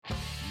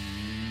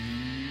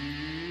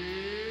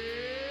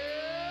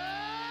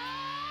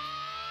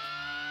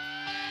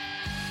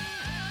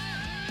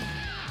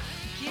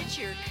Get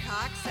your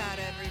cocks out,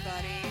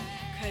 everybody,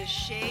 because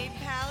Shade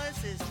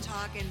Palace is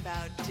talking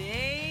about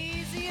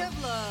Daisy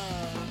of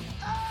Love.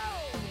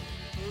 Oh!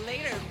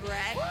 Later,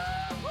 Brett.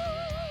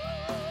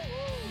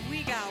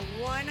 We got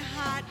one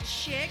hot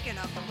chick and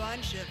a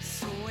bunch of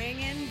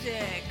swinging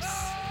dicks.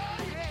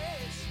 Oh,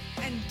 yes.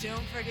 And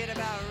don't forget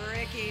about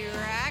Ricky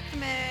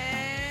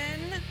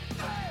Rackman.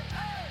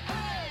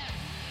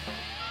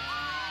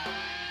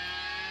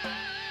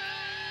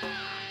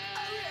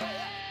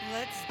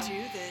 Let's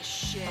do this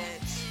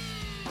shit.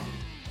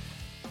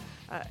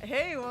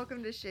 Hey,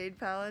 welcome to Shade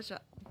Palace.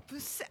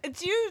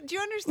 Do you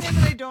understand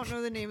that I don't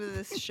know the name of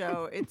this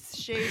show? It's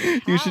Shade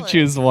Palace. You should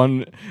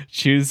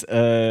choose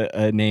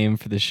a name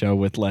for the show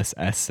with less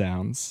S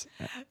sounds.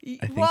 I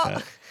think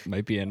that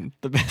might be in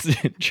the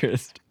best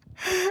interest.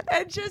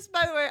 And just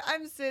by the way,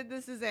 I'm Sid,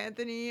 this is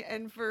Anthony,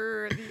 and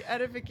for the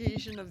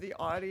edification of the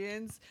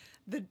audience,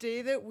 the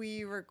day that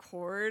we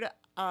record,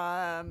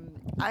 I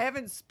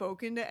haven't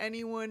spoken to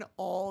anyone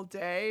all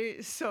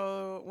day,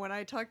 so when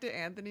I talk to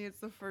Anthony, it's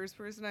the first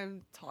person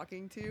I'm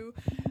talking to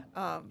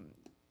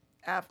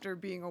after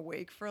being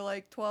awake for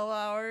like 12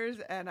 hours,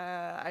 and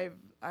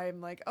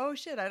I'm like, oh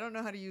shit, I don't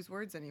know how to use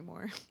words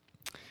anymore.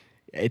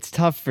 It's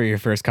tough for your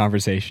first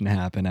conversation to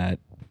happen at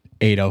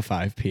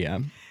 8:05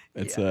 p.m.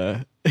 It's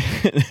a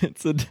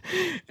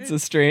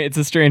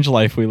strange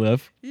life we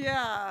live.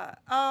 Yeah.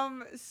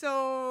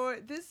 So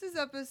this is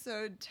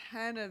episode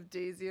 10 of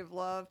Daisy of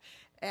Love,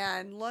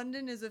 and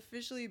London is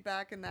officially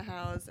back in the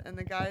house, and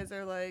the guys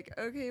are like,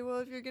 okay, well,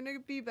 if you're gonna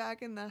be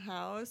back in the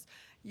house,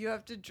 you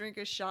have to drink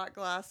a shot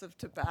glass of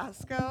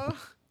Tabasco.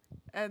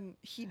 And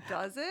he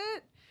does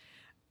it.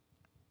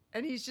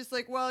 And he's just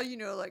like, well, you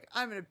know, like,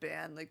 I'm in a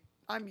band, like,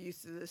 I'm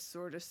used to this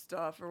sort of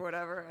stuff or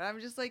whatever. And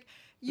I'm just like,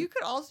 you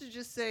could also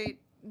just say,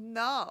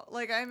 no,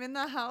 like, I'm in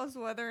the house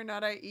whether or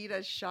not I eat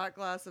a shot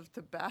glass of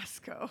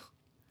Tabasco.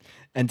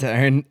 And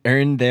to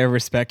earn their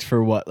respect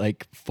for what,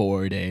 like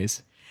 4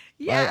 days?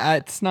 Yeah.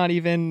 It's not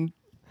even.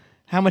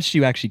 How much do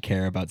you actually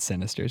care about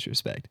Sinister's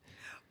respect?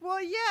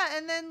 Well, yeah,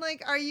 and then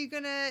like, are you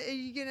gonna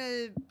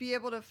be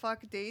able to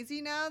fuck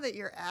Daisy now that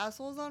your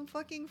asshole's on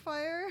fucking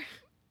fire?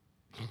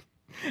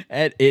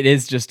 It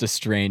is just a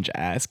strange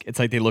ask. It's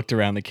like they looked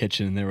around the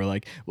kitchen and they were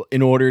like, well,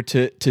 in order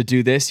to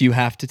do this, you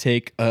have to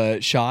take a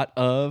shot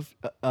of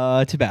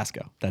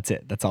Tabasco. That's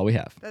it. That's all we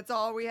have. That's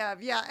all we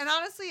have. Yeah. And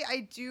honestly,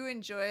 I do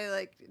enjoy,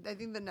 like, I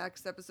think the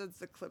next episode's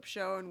the clip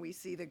show, and we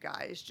see the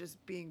guys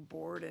just being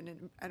bored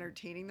and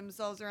entertaining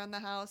themselves around the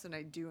house, and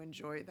I do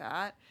enjoy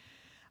that.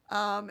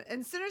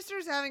 And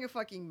Sinister's having a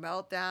fucking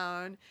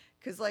meltdown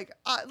because, like,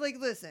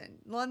 listen,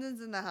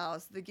 London's in the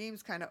house. The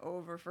game's kind of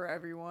over for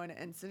everyone,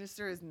 and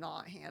Sinister is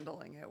not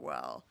handling it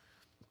well.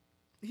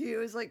 He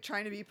was, like,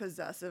 trying to be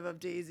possessive of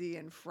Daisy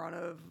in front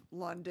of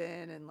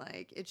London, and,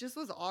 like, it just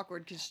was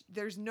awkward because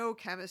there's no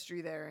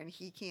chemistry there, and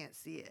he can't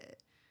see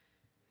it.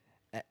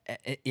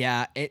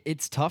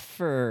 It's tough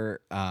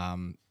for a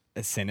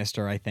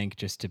Sinister, I think,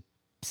 just to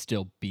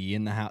still be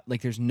in the house.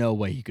 Like, there's no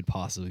way he could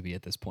possibly be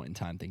at this point in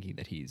time thinking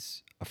that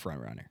he's a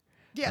front runner.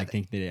 Yeah, like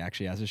think that he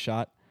actually has a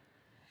shot.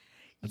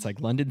 It's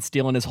like London's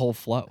stealing his whole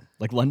flow.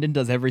 Like, London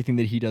does everything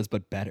that he does,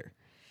 but better.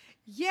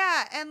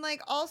 Yeah, and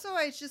like also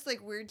it's just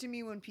like weird to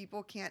me when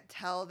people can't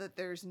tell that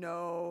there's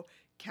no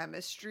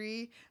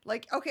chemistry.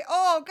 Like, okay,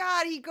 oh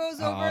god, he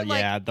goes over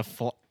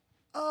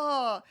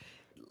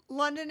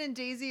London and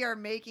Daisy are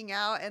making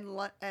out,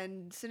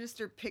 and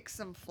Sinister picks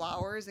some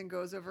flowers and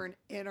goes over and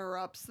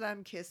interrupts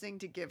them kissing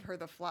to give her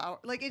the flower.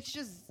 Like,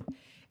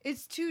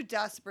 it's too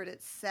desperate.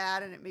 It's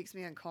sad, and it makes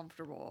me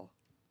uncomfortable.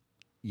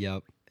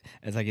 Yep.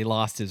 It's like he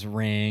lost his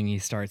ring. He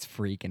starts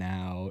freaking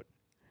out.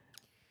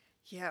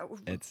 Yeah.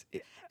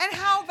 And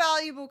how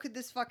valuable could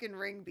this fucking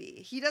ring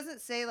be? He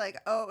doesn't say,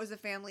 like, oh, it was a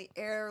family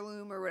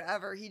heirloom or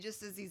whatever. He just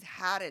says he's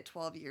had it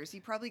 12 years.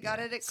 He probably got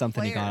it at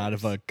something Claire's. He got out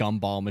of a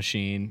gumball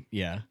machine.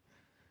 Yeah.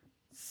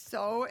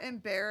 So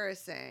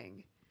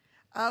embarrassing.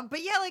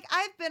 But yeah, like,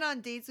 I've been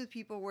on dates with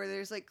people where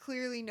there's, like,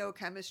 clearly no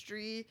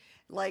chemistry,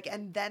 like,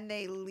 and then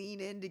they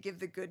lean in to give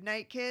the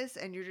goodnight kiss,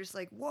 and you're just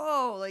like,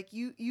 whoa, like,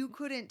 you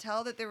couldn't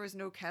tell that there was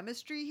no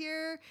chemistry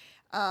here.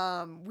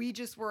 We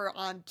just were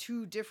on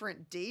 2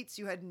 different dates.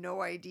 You had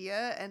no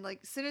idea. And,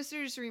 like,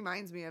 Sinister just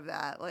reminds me of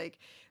that. Like,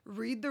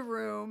 read the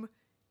room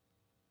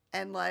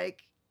and,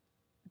 like,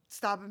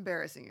 stop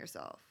embarrassing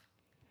yourself.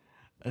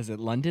 As it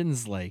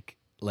London's, like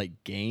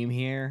game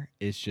here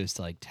is just,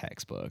 like,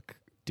 textbook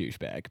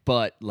douchebag,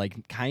 but,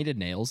 like, kind of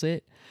nails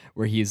it,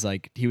 where he's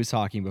like, he was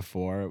talking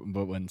before,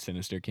 but when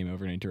Sinister came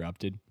over and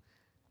interrupted,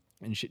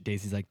 and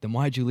Daisy's like, then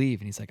why'd you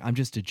leave? And he's like, I'm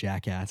just a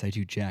jackass. I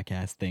do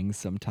jackass things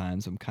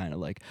sometimes. I'm kind of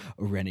like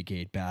a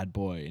renegade bad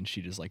boy. And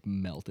she just, like,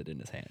 melted in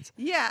his hands.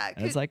 Yeah.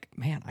 And it's like,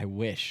 man, I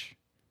wish.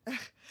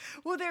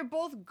 Well, they're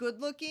both good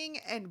looking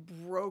and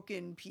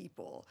broken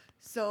people.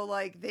 So,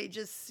 like, they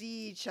just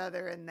see each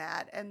other in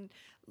that. And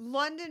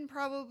London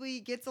probably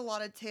gets a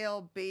lot of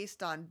tail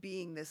based on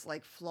being this,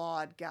 like,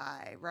 flawed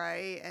guy,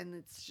 right? And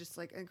it's just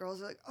like, and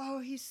girls are like, oh,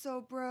 he's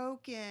so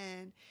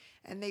broken.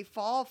 And they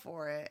fall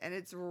for it. And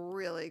it's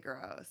really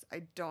gross.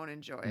 I don't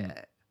enjoy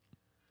it.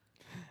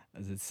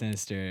 As it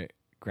Sinister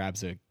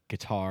grabs a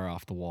guitar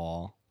off the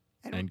wall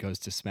And and goes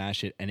to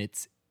smash it, and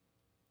it's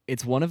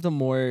one of the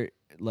more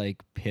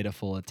like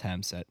pitiful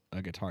attempts at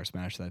a guitar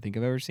smash that I think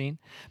I've ever seen.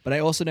 But I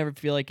also never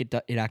feel like it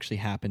actually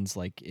happens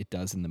like it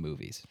does in the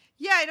movies.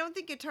 yeah, I don't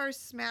think guitars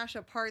smash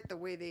apart the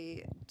way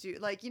they do.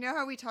 Like, you know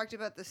how we talked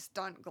about the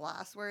stunt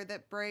glassware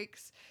that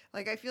breaks?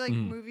 Like, I feel like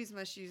Mhm. movies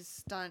must use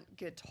stunt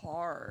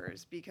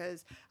guitars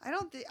because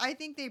I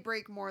think they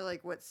break more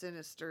like what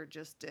Sinister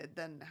just did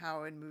than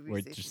how in movies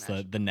Where they just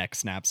smash. the neck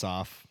snaps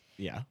off.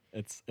 Yeah,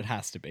 it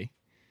has to be.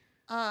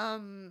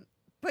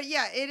 But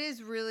yeah, it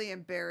is really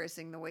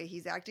embarrassing the way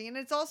he's acting, and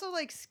it's also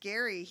like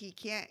scary. He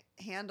can't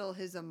handle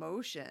his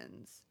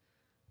emotions.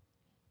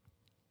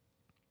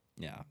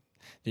 Yeah.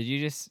 Did you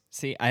just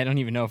see? I don't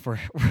even know if we're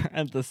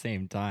at the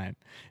same time.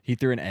 He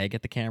threw an egg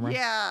at the camera.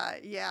 Yeah,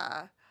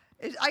 yeah.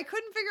 I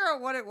couldn't figure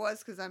out what it was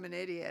because I'm an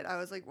idiot. I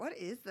was like, "What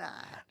is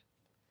that?"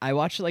 I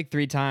watched it like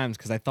 3 times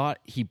because I thought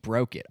he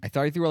broke it. I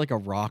thought he threw like a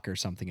rock or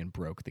something and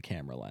broke the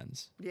camera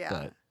lens. Yeah.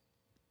 But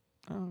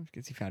I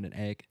guess he found an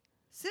egg.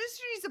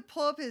 Sinister needs to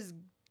pull up his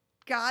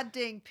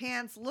goddamn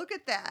pants. Look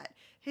at that.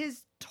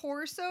 His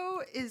torso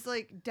is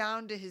like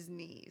down to his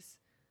knees.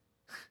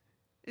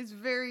 It's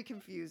very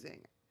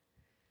confusing.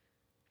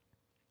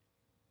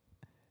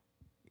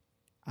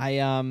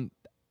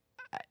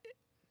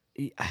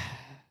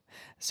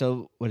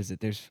 So what is it?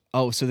 There's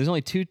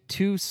only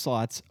two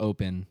slots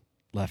open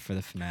left for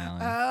the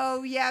finale.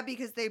 Oh, yeah,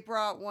 because they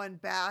brought one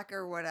back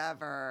or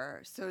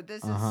whatever. So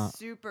this is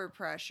super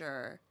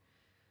pressure.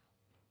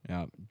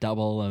 Yeah,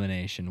 double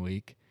elimination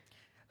week.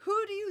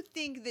 Who do you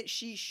think that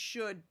she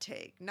should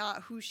take?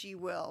 Not who she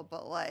will,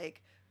 but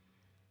like,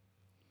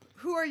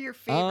 who are your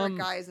favorite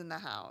guys in the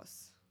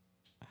house?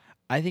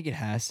 I think it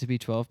has to be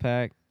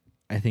 12-pack.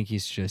 I think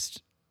he's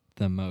just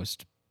the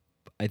most.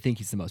 I think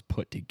he's the most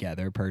put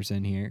together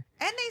person here.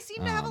 And they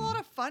seem to have a lot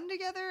of fun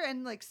together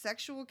and like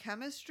sexual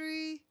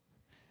chemistry.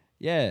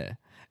 Yeah,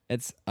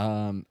 it's.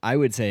 I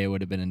would say it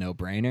would have been a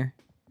no-brainer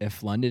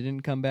if London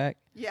didn't come back.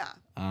 Yeah.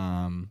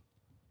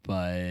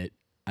 But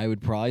I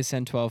would probably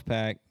send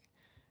 12-pack,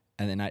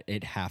 and then it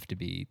would have to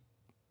be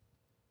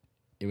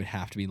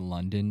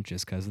London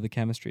just because of the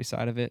chemistry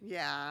side of it.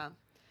 Yeah.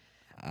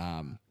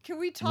 Can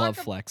we talk? Love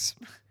Flex.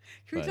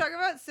 Can we talk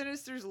about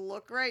Sinister's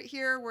look right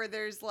here, where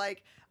there's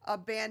like a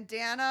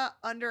bandana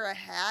under a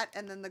hat,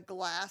 and then the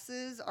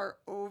glasses are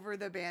over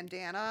the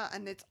bandana,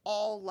 and it's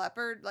all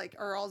leopard, like,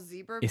 or all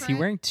zebra print. Is he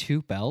wearing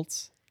 2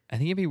 belts? I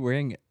think he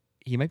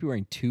might be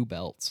wearing 2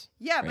 belts.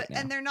 Yeah, right but now.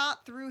 and they're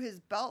not through his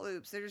belt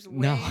loops. They're just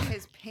weighing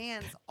his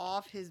pants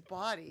off his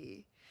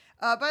body.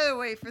 By the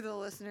way, for the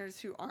listeners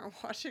who aren't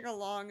watching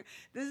along,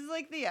 this is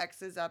like the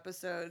exes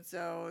episode,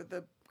 so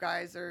the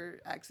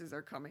exes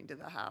are coming to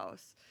the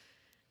house.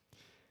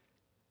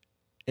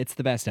 It's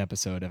the best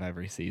episode of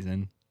every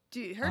season.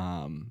 Dude,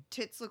 her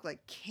tits look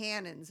like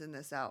cannons in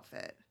this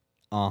outfit.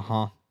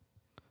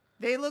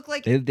 They look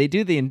like they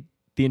do the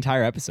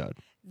entire episode.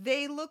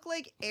 They look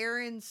like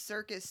Aaron's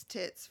circus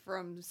tits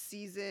from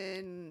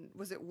season,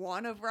 was it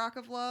 1 of Rock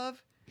of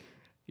Love?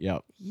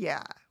 Yep.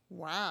 Yeah.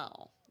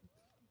 Wow.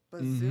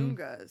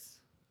 Bazoongas.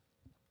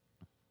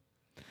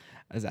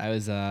 As I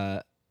was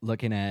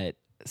looking at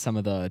some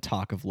of the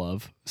Talk of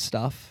Love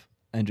stuff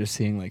and just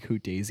seeing like who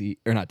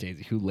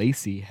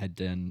Lacey had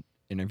done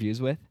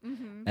interviews with,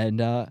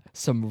 and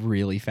some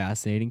really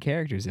fascinating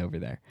characters over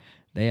there.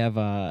 They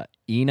have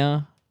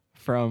Ina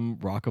from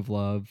Rock of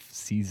Love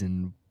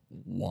season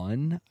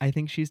 1. I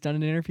think she's done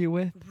an interview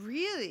with.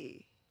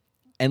 Really?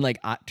 And like,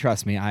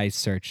 trust me, I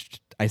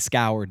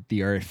scoured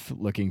the earth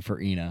looking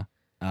for Ina.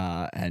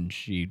 And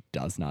she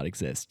does not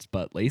exist.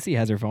 But Lacey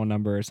has her phone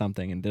number or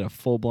something and did a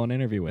full-blown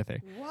interview with her.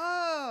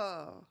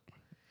 Whoa.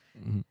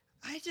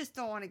 I just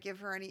don't want to give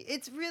her any.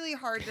 It's really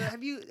hard to.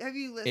 Have you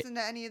listened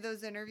to any of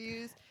those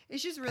interviews?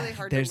 It's just really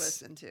hard to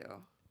listen to.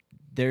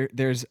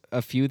 There's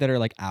a few that are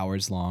like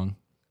hours long,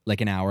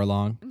 like an hour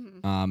long.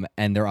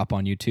 And they're up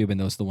on YouTube, and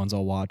those are the ones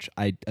I'll watch.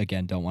 I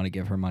again don't want to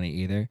give her money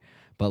either.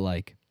 But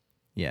like,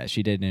 yeah,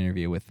 she did an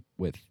interview with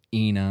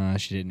Ina.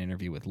 She did an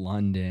interview with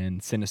London,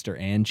 Sinister,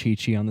 and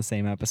Chi-Chi on the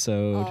same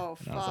episode. Oh,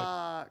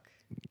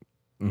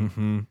 and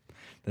fuck.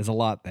 There's a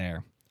lot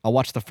there. I'll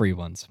watch the free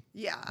ones.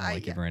 Yeah. I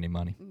won't give her any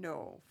money.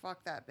 No,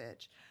 fuck that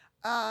bitch.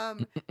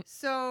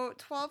 So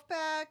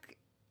 12-pack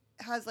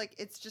has like,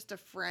 it's just a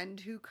friend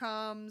who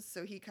comes,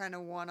 so he kind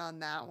of won on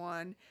that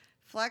one.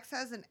 Flex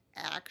has an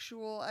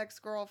actual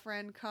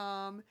ex-girlfriend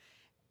come.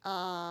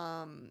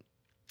 And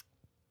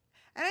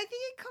I think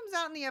it comes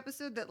out in the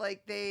episode that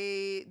like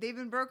they've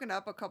been broken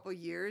up a couple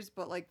years,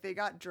 but like they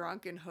got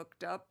drunk and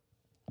hooked up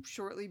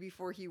shortly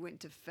before he went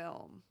to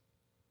film.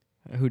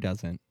 Who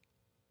doesn't?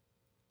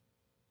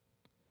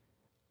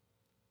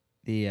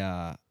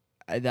 I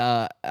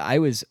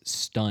was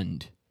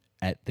stunned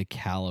at the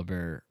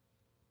caliber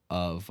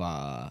of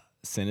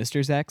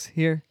Sinister's ex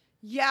here.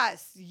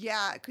 Yes,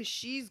 yeah, because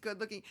she's good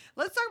looking.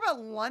 Let's talk about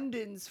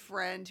London's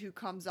friend who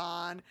comes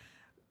on.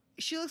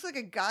 She looks like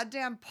a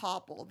goddamn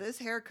popple. This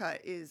haircut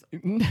is...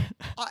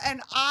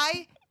 and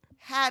I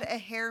had a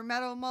hair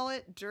metal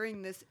mullet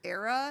during this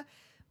era,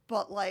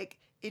 but like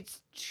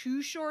it's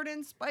too short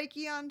and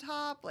spiky on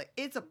top. Like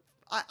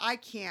I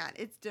can't.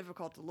 It's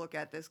difficult to look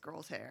at this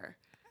girl's hair.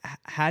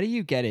 How do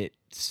you get it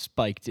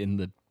spiked in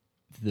the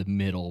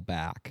middle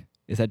back?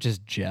 Is that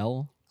just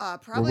gel?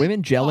 Probably Were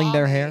women gelling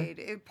their hair? pomade.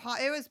 It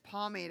was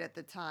pomade at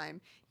the time.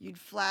 You'd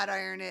flat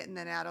iron it and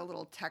then add a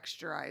little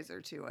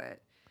texturizer to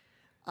it.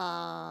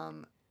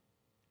 And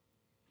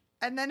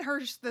then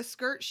the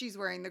skirt she's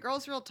wearing, the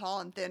girl's real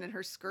tall and thin, and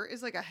her skirt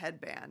is like a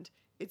headband.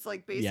 It's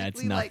like basically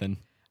it's nothing. like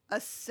a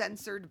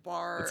censored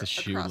bar It's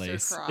a across her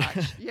shoelace.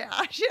 crotch.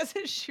 Yeah, she has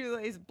a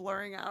shoelace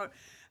blurring out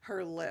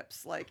her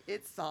lips. Like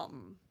it's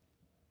something.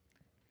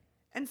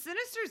 And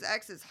Sinister's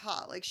ex is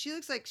hot. Like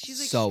she's like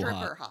So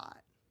stripper hot.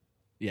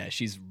 Yeah,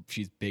 she's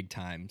big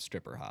time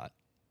stripper hot.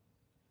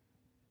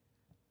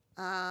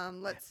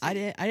 Let's see. I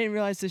didn't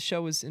realize this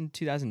show was in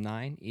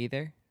 2009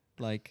 either.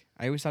 Like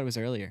I always thought it was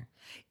earlier.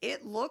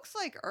 It looks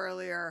like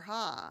earlier,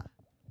 huh?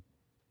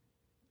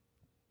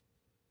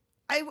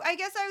 I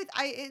guess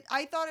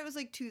I thought it was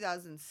like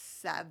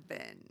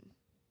 2007.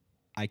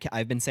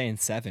 I've been saying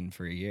 7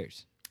 for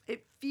years.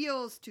 It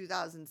feels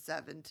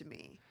 2007 to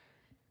me.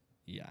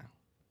 Yeah.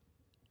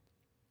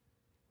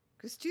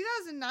 Because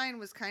 2009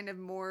 was kind of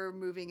more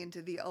moving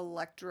into the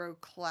electro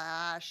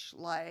clash,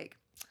 like,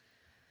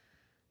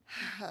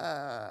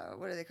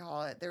 what do they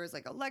call it? There was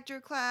like electro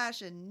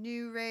clash and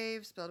new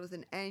rave spelled with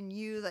an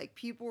NU. Like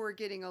people were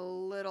getting a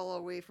little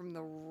away from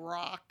the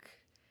rock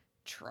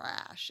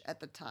trash at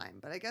the time,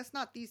 but I guess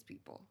not these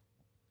people.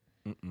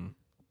 Mm-mm.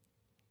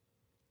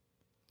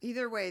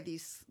 Either way,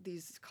 these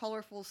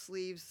colorful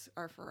sleeves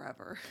are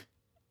forever.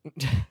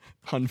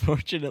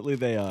 Unfortunately,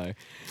 they are.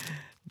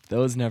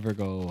 Those never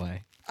go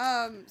away.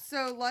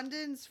 So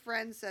London's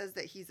friend says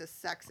that he's a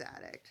sex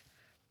addict.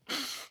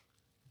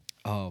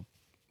 Oh,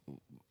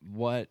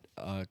 what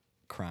a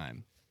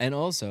crime. And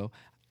also,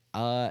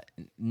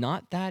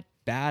 not that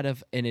bad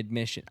of an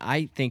admission.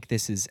 I think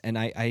this is, and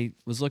I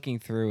was looking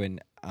through,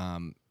 and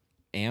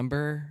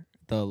Amber,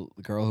 the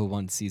girl who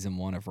won season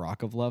 1 of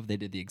Rock of Love, they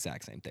did the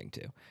exact same thing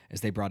too,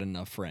 as they brought in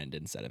a friend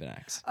instead of an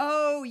ex.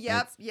 Oh,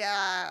 yep,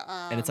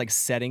 yeah. And it's like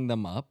setting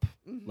them up.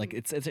 Mm-hmm. Like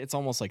it's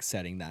almost like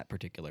setting that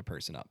particular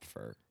person up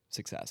for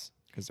success,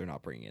 because they're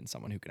not bringing in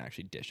someone who can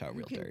actually dish out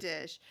real dirt.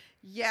 Dish.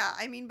 Yeah,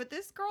 I mean, but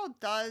this girl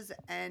does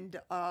end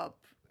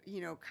up,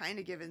 kind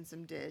of giving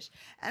some dish.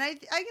 And I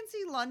can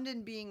see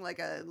London being like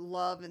a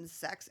love and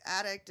sex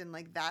addict, and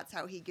like that's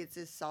how he gets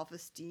his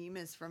self-esteem,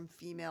 is from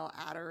female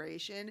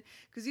adoration,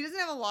 because he doesn't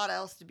have a lot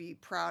else to be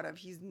proud of.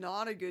 He's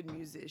not a good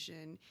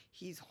musician.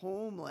 He's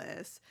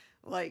homeless.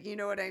 Like, you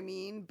know what I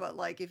mean? But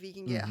like if he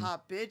can get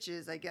hot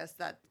bitches, I guess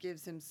that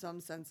gives him some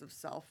sense of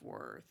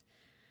self-worth.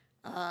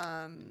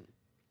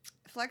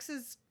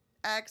 Flex's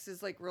ex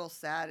is like real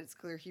sad. It's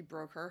clear he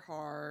broke her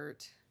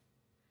heart.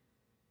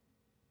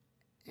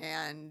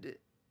 And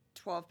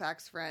 12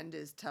 Pack's friend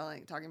is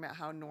talking about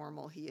how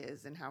normal he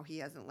is and how he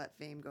hasn't let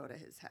fame go to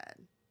his head.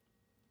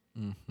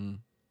 Mm-hmm.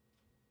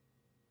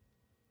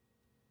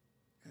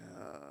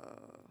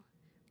 Oh.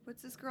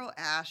 What's this girl,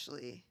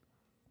 Ashley?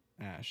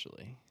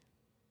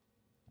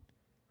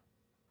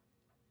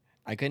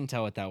 I couldn't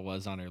tell what that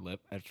was on her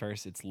lip at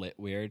first. It's lit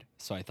weird,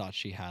 so I thought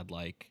she had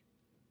like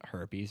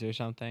herpes or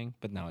something,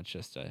 but no, it's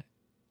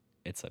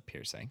a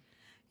piercing,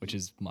 which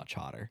is much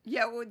hotter.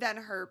 Yeah, well, than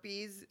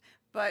herpes,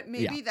 but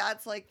maybe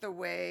that's like the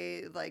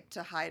way, like,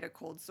 to hide a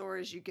cold sore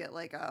is you get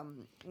like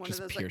one just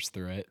of those pierce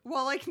through it.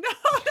 Well, like no,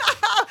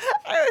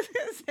 I was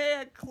gonna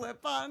say a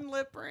clip-on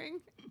lip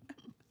ring,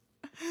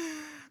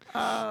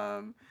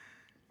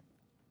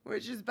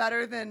 which is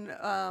better than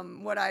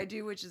what I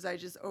do, which is I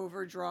just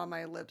overdraw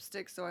my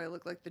lipstick so I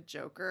look like the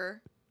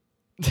Joker.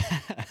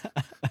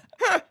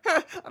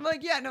 I'm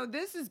like, yeah, no,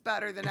 this is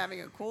better than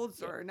having a cold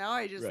sore. Now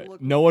I just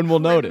look. No one will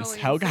notice.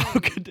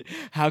 Insane.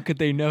 How could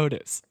they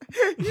notice?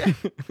 Yeah,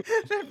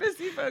 they're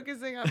busy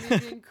focusing on me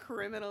being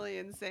criminally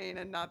insane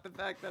and not the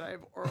fact that I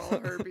have oral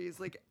herpes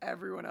like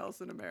everyone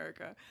else in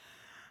America.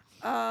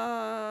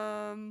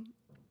 Oh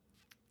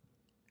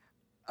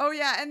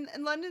yeah, and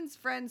London's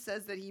friend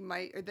says that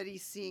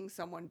he's seeing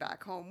someone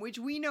back home, which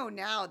we know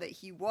now that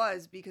he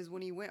was, because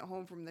when he went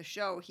home from the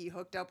show, he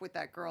hooked up with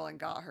that girl and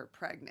got her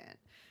pregnant,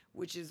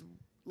 which is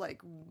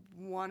like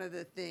one of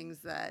the things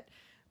that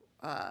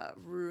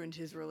ruined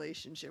his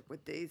relationship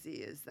with Daisy,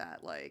 is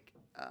that like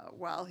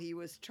while he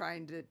was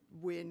trying to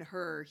win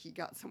her, he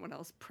got someone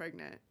else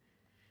pregnant.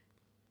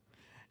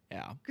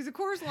 Yeah. Because of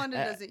course London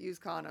doesn't use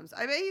condoms.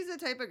 I bet he's the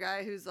type of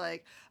guy who's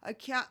like,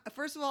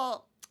 first of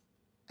all,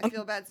 I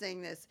feel bad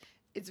saying this.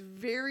 It's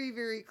very,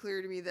 very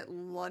clear to me that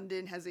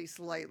London has a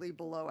slightly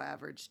below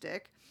average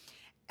dick.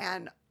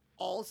 And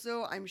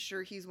also, I'm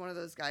sure he's one of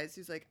those guys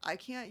who's like, I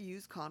can't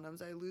use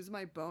condoms. I lose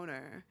my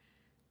boner.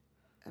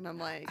 And I'm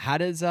like,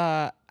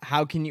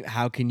 how can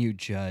you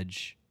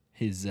judge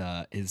his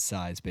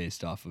size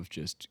based off of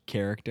just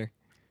character?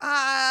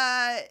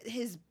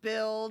 His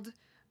build.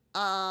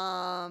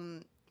 I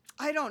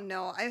don't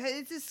know.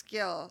 It's a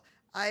skill.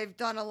 I've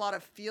done a lot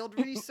of field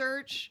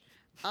research.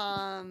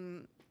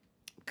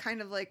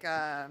 kind of like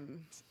I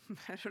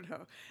don't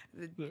know.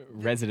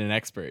 Resident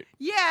expert.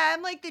 Yeah,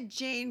 I'm like the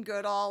Jane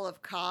Goodall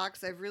of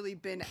cocks. I've really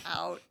been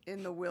out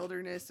in the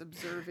wilderness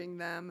observing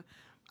them.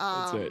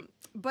 That's right.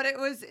 But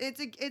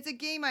it's a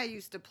game I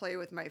used to play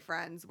with my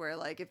friends where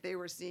like if they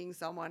were seeing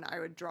someone, I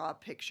would draw a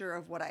picture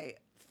of what I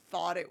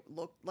thought it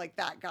looked like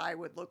that guy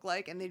would look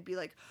like, and they'd be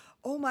like,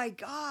 "Oh my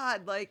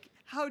God, like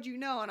how'd you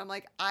know?" And I'm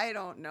like, "I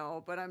don't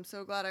know, but I'm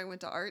so glad I went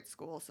to art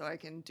school so I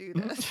can do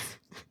this."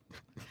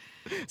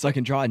 So I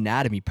can draw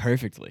anatomy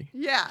perfectly.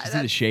 Yeah, You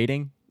see the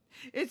shading?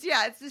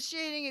 it's the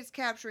shading, it's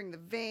capturing the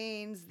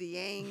veins, the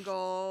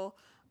angle.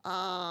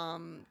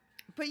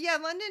 But yeah,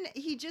 London,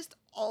 he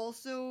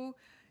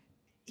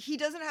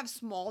doesn't have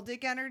small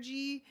dick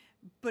energy,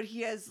 but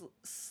he has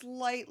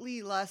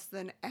slightly less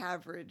than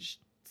average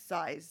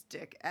size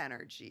dick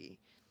energy.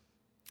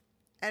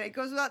 And it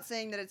goes without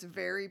saying that it's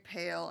very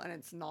pale and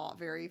it's not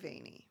very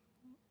veiny.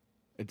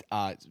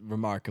 It's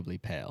remarkably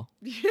pale.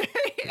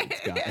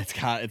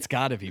 It's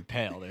got to be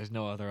pale. There's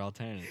no other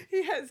alternative.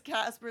 He has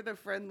Casper the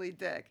Friendly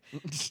Dick.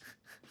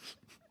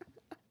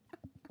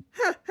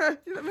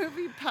 The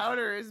movie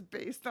Powder is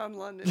based on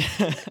London's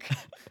dick.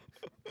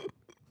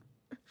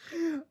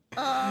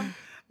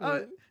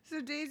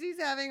 So Daisy's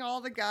having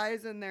all the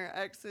guys and their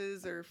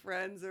exes or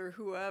friends or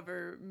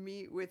whoever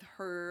meet with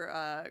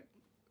her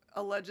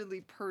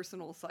allegedly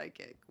personal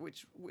psychic,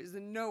 which was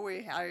in no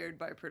way hired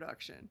by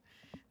production.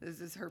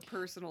 This is her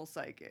personal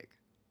psychic.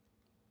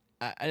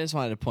 I just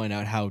wanted to point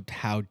out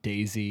how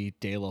Daisy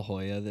De La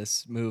Hoya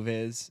this move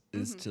is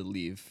to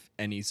leave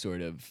any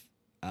sort of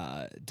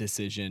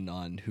decision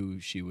on who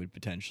she would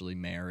potentially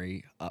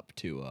marry up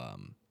to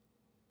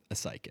a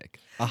psychic,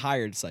 a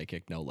hired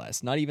psychic, no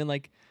less. Not even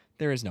like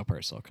there is no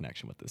personal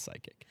connection with this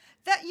psychic.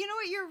 That, you know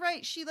what, you're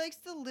right. She likes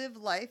to live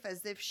life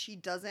as if she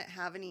doesn't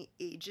have any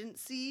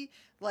agency.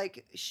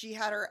 Like she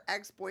had her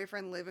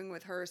ex-boyfriend living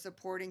with her,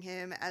 supporting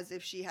him as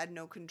if she had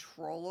no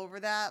control over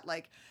that.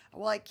 Like,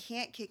 well, I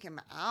can't kick him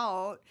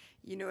out.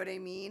 You know what I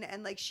mean?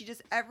 And like she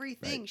just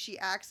everything, right. She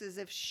acts as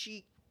if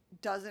she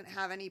doesn't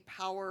have any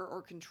power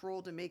or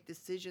control to make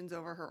decisions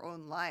over her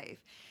own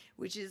life,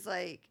 which is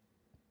like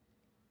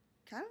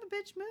kind of a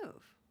bitch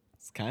move.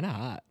 It's kind of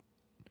hot.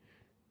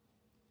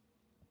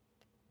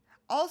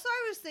 Also,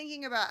 I was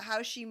thinking about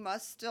how she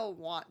must still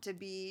want to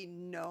be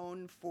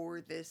known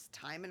for this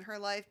time in her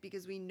life,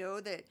 because we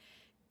know that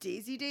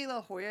Daisy De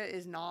La Hoya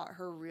is not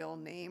her real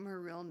name.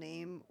 Her real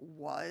name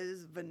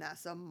was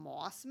Vanessa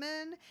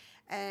Mossman,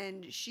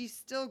 and she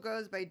still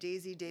goes by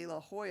Daisy De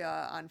La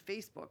Hoya on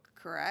Facebook,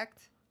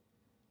 correct?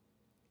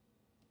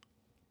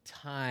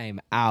 Time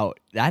out.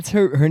 That's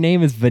her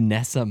name is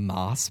Vanessa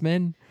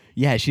Mossman?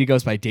 Yeah, she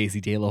goes by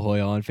Daisy De La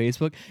Hoya on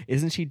Facebook.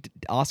 Isn't she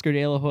Oscar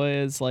De La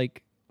Hoya's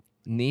like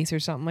niece or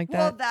something like that?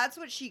 Well, that's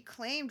what she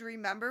claimed.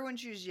 Remember when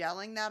she was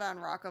yelling that on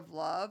Rock of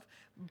Love?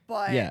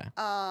 But yeah.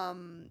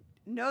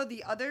 No,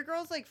 the other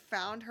girls like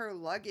found her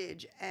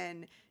luggage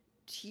and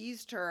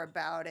teased her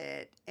about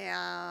it.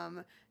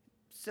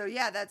 So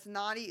yeah,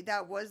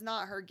 that was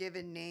not her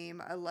given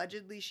name.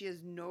 Allegedly, she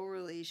has no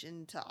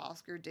relation to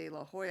Oscar De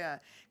La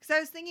Hoya. Because I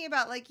was thinking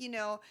about, like, you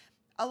know,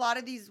 a lot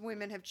of these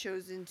women have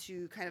chosen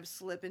to kind of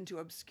slip into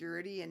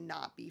obscurity and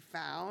not be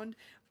found.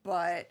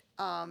 But,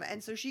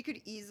 and so she could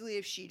easily,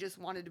 if she just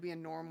wanted to be a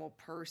normal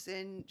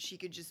person, she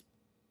could just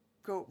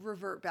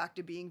revert back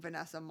to being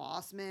Vanessa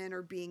Mossman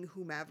or being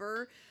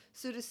whomever.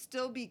 So to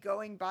still be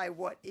going by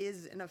what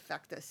is in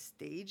effect a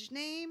stage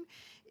name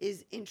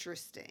is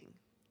interesting.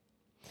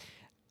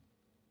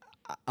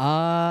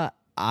 I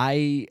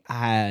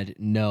had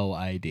no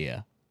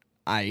idea.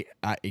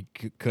 It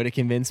could have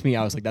convinced me.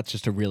 I was like, that's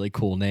just a really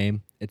cool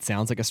name. It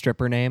sounds like a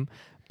stripper name.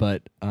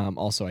 But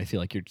also, I feel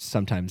like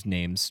sometimes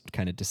names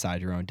kind of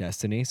decide your own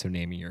destiny. So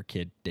naming your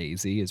kid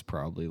Daisy is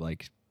probably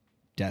like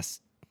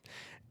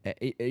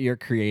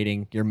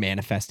you're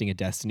manifesting a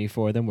destiny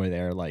for them where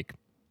they're like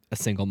a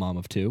single mom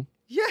of two.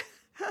 Yeah,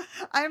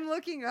 I'm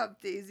looking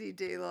up Daisy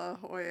De La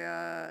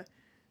Hoya,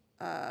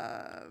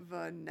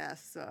 Vanessa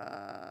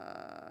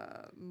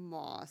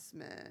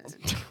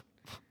Mossman.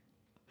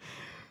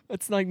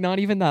 It's like not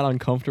even that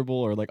uncomfortable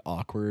or like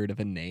awkward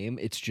of a name.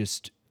 It's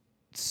just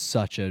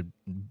such a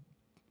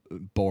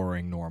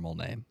boring normal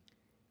name.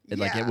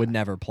 Like it would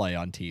never play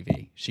on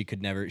TV. She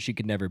could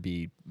never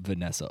be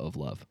Vanessa of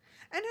Love.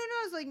 And who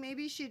knows, like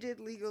maybe she did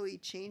legally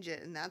change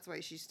it and that's why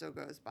she still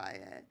goes by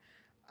it.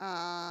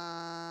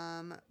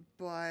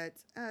 But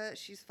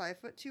she's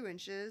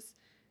 5'2".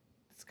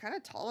 It's kind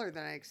of taller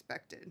than I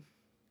expected.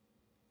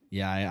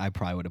 Yeah, I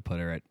probably would have put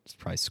her at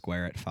probably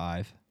square at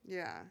 5.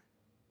 Yeah.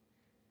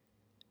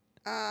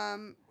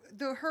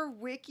 Though her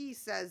wiki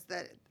says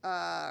that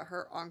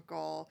her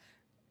uncle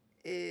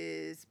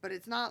is, but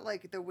it's not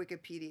like the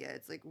Wikipedia.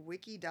 It's like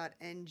wiki.ng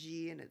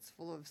and it's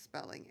full of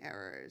spelling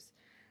errors.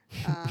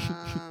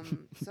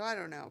 So I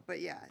don't know, but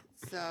yeah.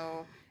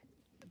 So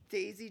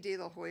Daisy De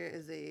La Hoya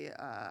is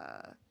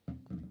a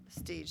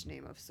stage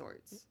name of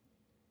sorts.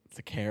 It's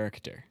a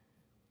character.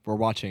 We're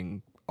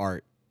watching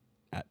art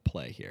at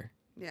play here.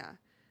 Yeah.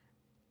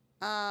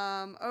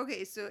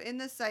 Okay, so in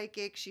the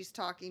psychic, she's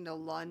talking to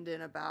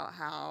London about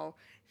how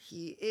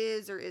he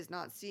is or is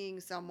not seeing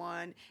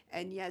someone.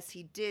 And yes,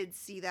 he did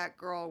see that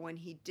girl when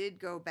he did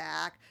go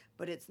back,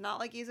 but it's not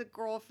like he's a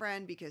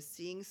girlfriend because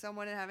seeing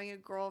someone and having a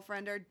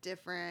girlfriend are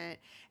different.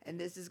 And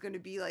this is going to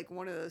be like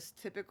one of those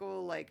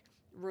typical, like,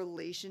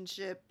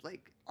 relationship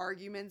like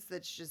arguments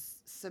that's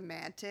just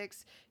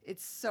semantics.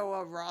 It's so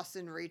a Ross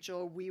and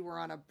Rachel we were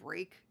on a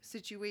break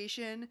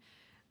situation.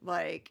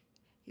 Like,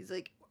 he's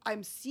like,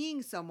 I'm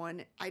seeing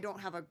someone, I don't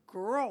have a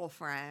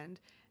girlfriend.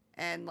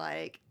 And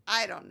like,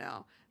 I don't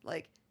know.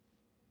 Like,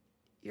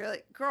 you're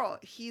like, girl,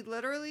 he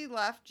literally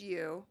left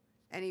you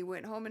and he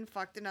went home and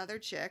fucked another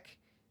chick.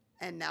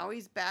 And now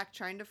he's back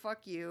trying to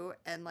fuck you.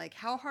 And like,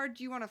 how hard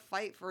do you want to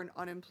fight for an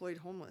unemployed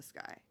homeless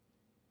guy?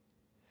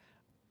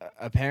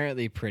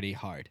 Apparently pretty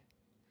hard.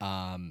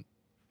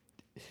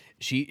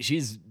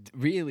 She's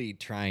really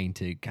trying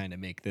to kind of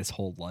make this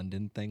whole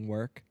London thing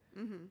work.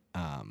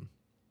 Mm-hmm.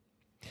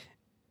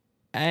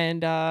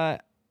 And I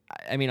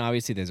mean,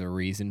 obviously there's a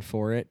reason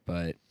for it,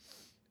 but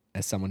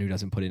as someone who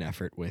doesn't put in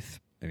effort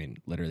with, I mean,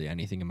 literally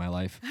anything in my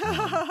life,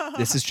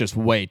 this is just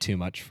way too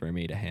much for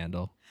me to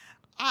handle.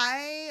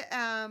 I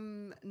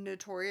am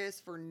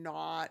notorious for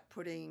not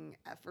putting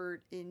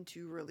effort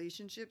into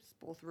relationships,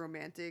 both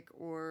romantic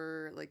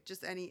or like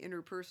just any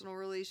interpersonal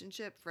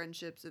relationship,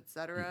 friendships,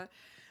 etc.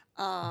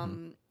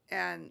 And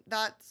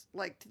that's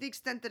like to the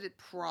extent that it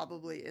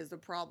probably is a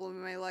problem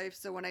in my life.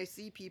 So when I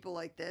see people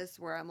like this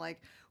where I'm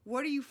like,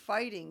 what are you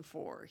fighting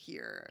for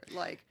here?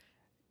 Like,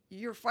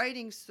 you're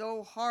fighting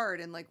so hard,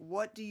 and like,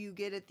 what do you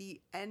get at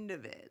the end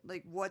of it?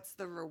 Like, what's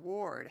the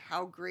reward?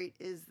 How great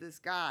is this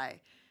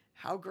guy?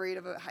 How great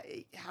of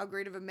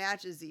a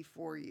match is he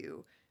for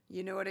you?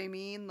 You know what I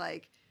mean?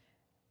 Like,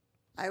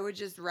 I would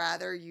just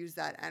rather use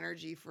that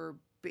energy for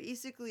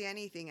basically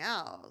anything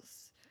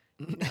else.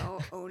 You know,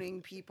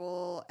 owning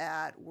people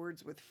at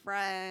Words with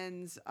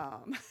Friends,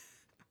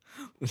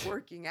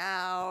 working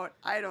out.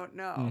 I don't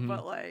know,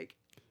 but like,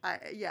 I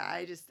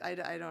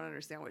don't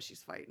understand what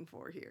she's fighting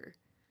for here.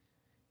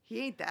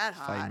 He ain't that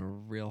hot.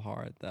 Fighting real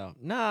hard though.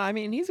 No, I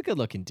mean he's a good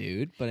looking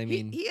dude, but I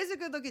mean he is a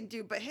good looking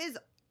dude, but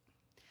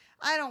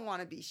I don't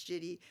want to be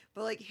shitty,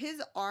 but like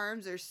his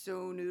arms are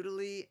so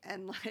noodly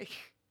and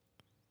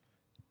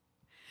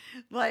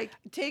like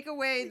take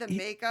away the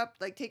makeup,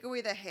 like take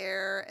away the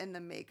hair and the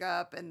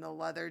makeup and the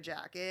leather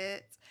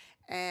jacket,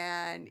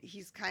 and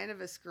he's kind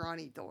of a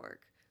scrawny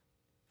dork.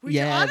 Which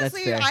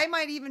honestly, that's fair. I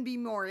might even be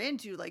more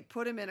into. Like,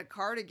 put him in a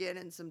cardigan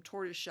and some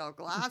tortoiseshell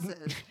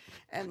glasses,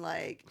 and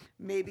like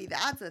maybe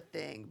that's a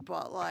thing.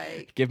 But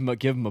like, give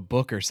him a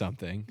book or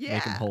something. Yeah.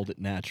 Make him hold it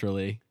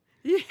naturally.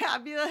 Yeah,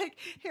 be like,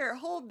 here,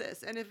 hold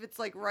this, and if it's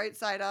like right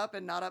side up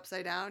and not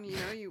upside down, you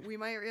know, we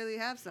might really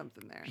have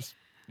something there.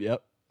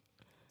 Yep.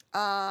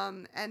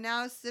 And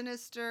now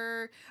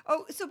Sinister.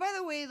 Oh, so by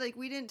the way, like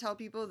we didn't tell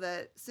people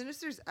that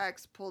Sinister's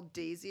ex pulled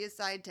Daisy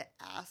aside to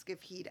ask if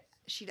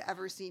she'd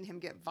ever seen him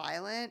get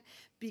violent,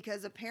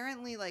 because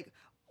apparently, like,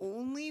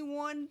 only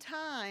one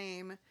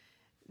time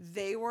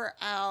they were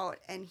out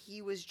and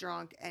he was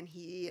drunk and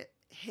he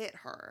hit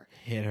her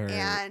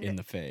and in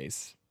the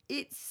face.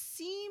 it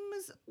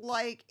seems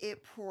like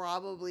it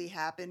probably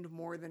happened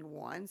more than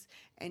once,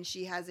 and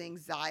she has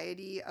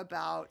anxiety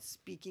about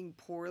speaking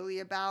poorly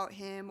about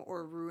him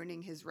or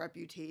ruining his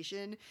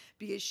reputation,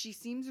 because she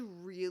seems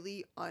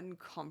really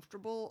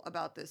uncomfortable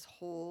about this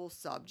whole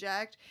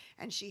subject,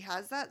 and she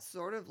has that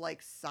sort of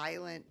like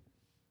silent,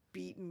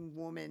 beaten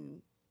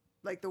woman,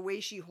 like the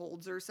way she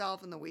holds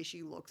herself and the way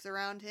she looks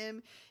around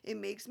him. It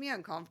makes me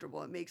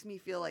uncomfortable. It makes me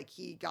feel like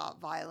he got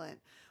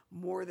violent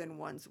more than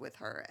once with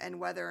her, and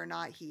whether or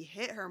not he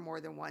hit her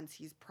more than once,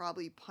 he's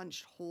probably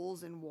punched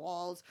holes in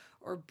walls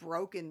or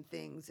broken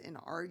things in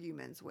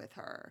arguments with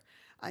her.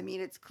 I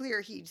mean, it's clear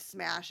he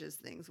smashes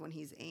things when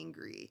he's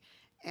angry,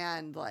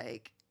 and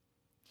like,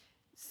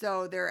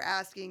 so they're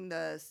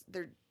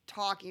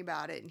talking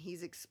about it, and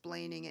he's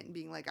explaining it and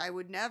being like, I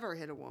would never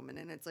hit a woman,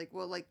 and it's like,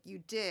 well, like, you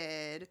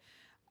did.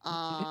 So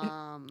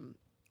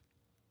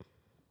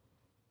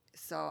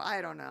I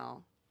don't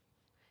know.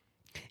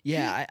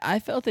 Yeah, I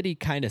felt that he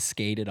kind of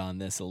skated on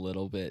this a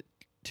little bit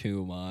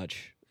too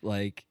much.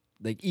 Like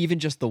even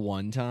just the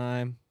one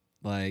time,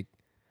 like,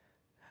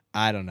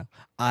 I don't know.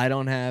 I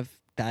don't have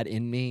that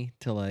in me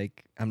to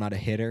like, I'm not a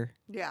hitter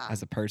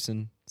as a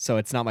person. So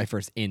it's not my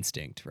first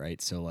instinct,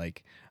 right? So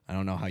like, I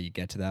don't know how you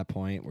get to that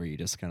point where you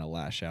just kind of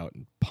lash out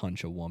and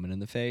punch a woman in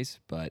the face,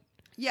 but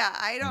yeah,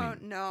 I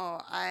don't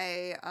know.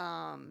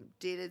 I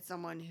dated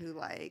someone who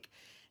like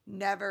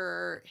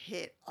never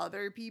hit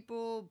other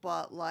people,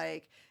 but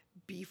like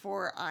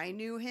before I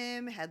knew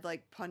him had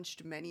like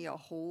punched many a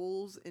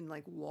holes in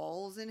like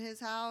walls in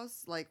his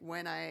house. Like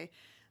when I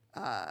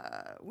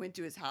went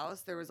to his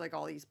house, there was like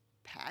all these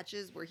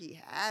patches where he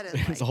had it.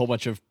 There's a whole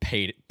bunch of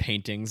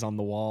paintings on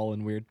the wall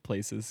in weird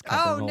places.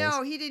 Oh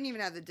no, he didn't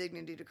even have the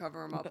dignity to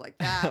cover him up like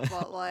that.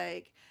 But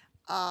like,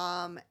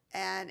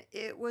 and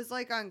it was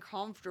like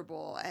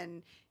uncomfortable,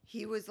 and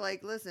he was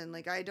like, listen,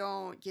 like I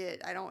don't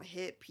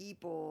hit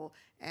people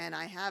and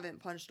I haven't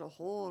punched a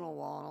hole in a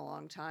wall in a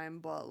long time,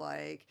 but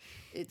like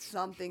it's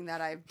something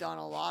that I've done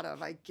a lot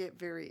of. I get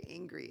very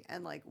angry.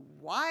 And like,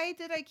 why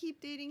did I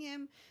keep dating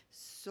him?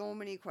 So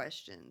many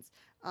questions.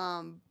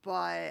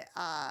 But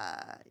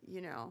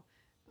you know,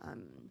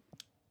 um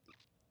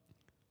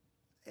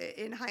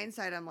in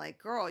hindsight I'm like,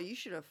 girl, you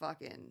should have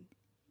fucking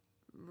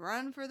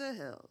run for the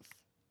hills.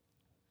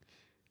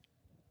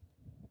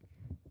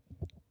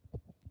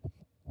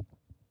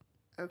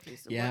 Okay,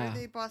 so what Yeah. are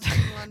they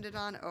busting London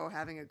on? Oh,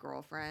 having a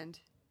girlfriend.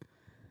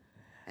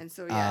 And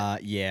so yeah,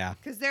 Yeah.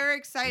 because they're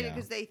excited Yeah.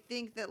 because they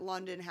think that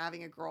London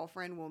having a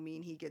girlfriend will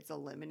mean he gets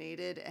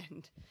eliminated,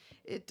 and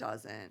it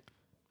doesn't.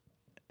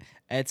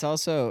 It's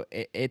also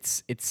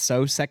it's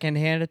so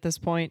secondhand at this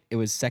point. It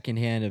was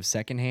secondhand of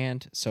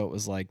secondhand, so it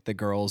was like the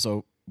girls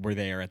were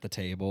there at the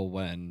table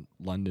when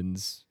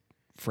London's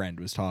friend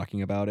was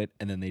talking about it,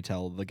 and then they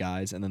tell the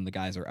guys, and then the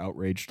guys are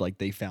outraged like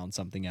they found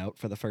something out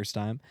for the first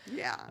time.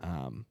 Yeah.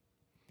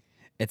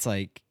 It's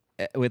like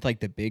with like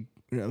the big,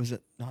 was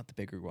it not the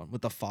bigger one,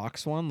 with the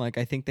Fox one, like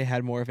I think they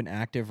had more of an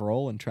active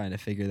role in trying to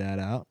figure that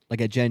out.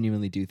 Like I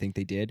genuinely do think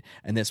they did,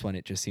 and this one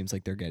it just seems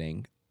like they're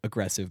getting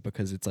aggressive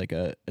because it's like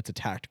it's a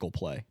tactical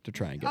play to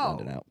try and get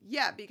London out.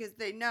 Yeah, because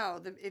they know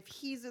that if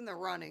he's in the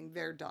running,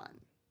 they're done.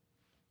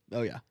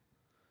 Oh yeah.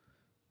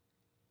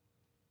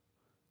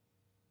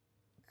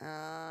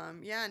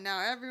 Yeah, now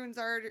everyone's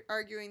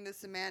arguing the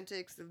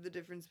semantics of the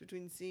difference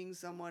between seeing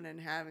someone and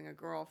having a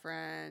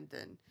girlfriend,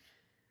 and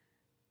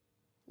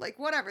like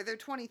whatever, they're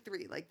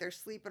 23, like they're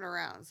sleeping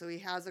around. So he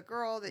has a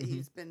girl that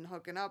he's been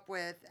hooking up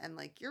with, and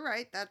like you're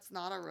right, that's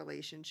not a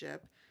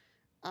relationship.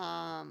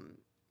 But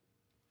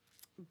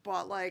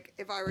like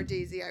if I were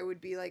Daisy, I would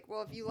be like,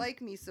 well, if you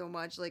like me so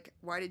much, like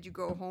why did you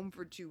go home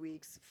for 2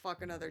 weeks,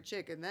 fuck another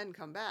chick, and then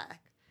come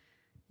back?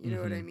 You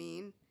know what I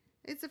mean?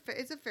 It's a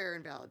fair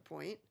and valid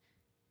point.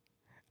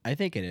 I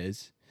think it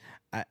is.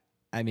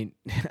 I mean,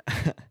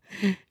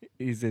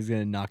 he's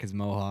gonna knock his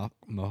mohawk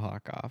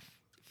off.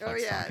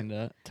 Fuck's talking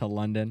to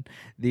London.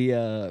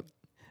 The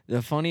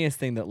funniest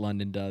thing that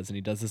London does, and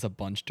he does this a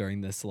bunch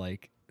during this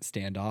like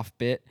standoff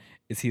bit,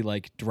 is he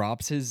like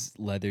drops his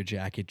leather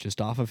jacket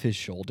just off of his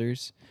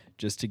shoulders,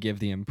 just to give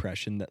the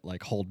impression that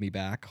like hold me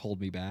back,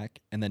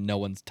 and then no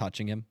one's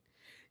touching him.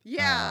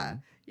 Yeah.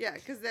 Yeah,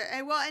 because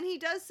and he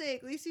does say,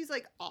 at least he's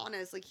like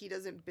honest, like he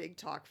doesn't big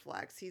talk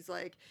flex. He's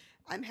like,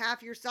 I'm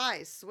half your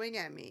size, swing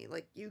at me,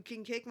 like you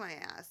can kick my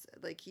ass.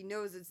 Like he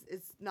knows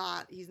he's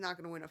not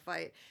going to win a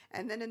fight.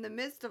 And then in the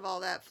midst of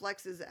all that,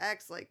 Flex's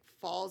ex like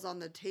falls on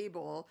the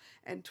table,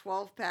 and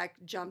 12 pack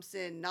jumps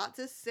in, not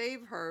to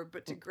save her,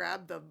 but to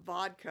grab the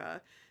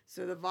vodka.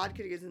 So the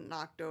vodka isn't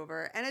knocked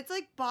over, and it's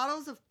like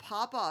bottles of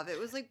Popov. It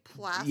was like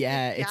plastic.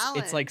 Yeah,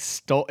 gallons. it's like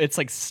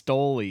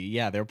Stoli.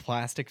 Yeah, they're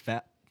plastic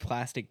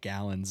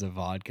gallons of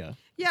vodka.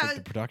 Yeah, it's like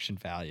the production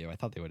value. I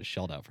thought they would have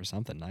shelled out for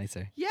something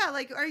nicer. Yeah,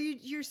 like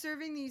you're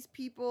serving these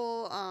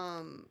people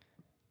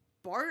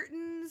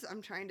Bartons?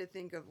 I'm trying to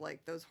think of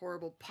like those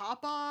horrible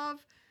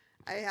Popov.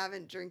 I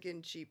haven't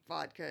drinking cheap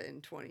vodka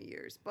in 20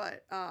 years,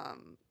 but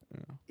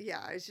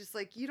yeah, it's just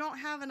like you don't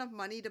have enough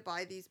money to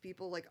buy these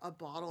people like a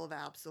bottle of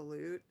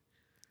Absolute.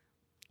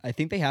 I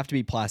think they have to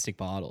be plastic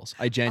bottles.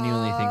 I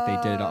genuinely think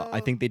they did.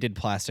 I think they did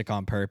plastic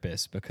on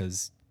purpose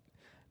because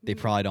they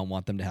probably don't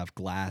want them to have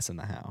glass in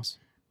the house.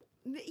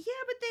 Yeah,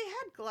 but they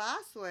had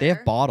glassware. They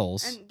have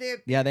bottles. And they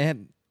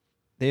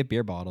have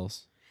beer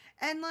bottles.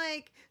 And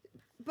like,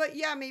 but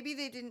yeah, maybe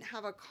they didn't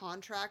have a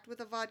contract with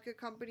a vodka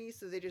company,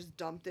 so they just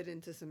dumped it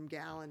into some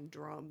gallon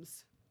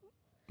drums.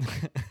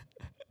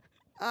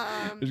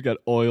 There's got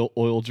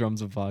oil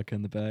drums of vodka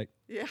in the back.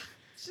 Yeah,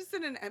 it's just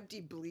in an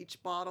empty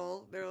bleach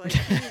bottle. They're like,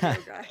 here you go,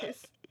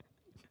 guys.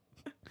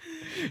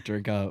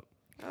 Drink up.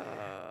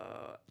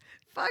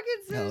 Fucking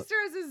Sinister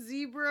has a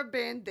zebra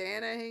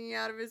bandana hanging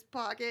out of his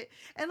pocket.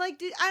 And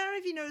like, I don't know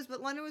if you noticed,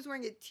 but London was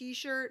wearing a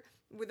t-shirt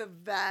with a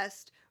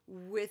vest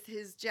with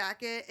his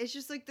jacket. It's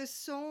just like there's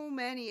so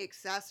many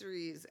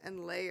accessories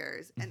and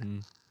layers.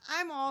 And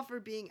I'm all for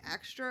being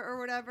extra or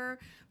whatever,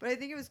 but I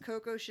think it was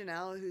Coco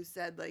Chanel who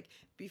said, like,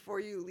 before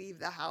you leave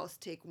the house,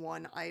 take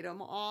one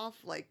item off.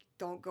 Like,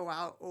 don't go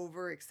out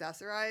over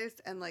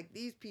accessorized. And like,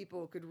 these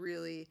people could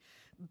really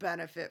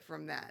benefit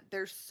from that.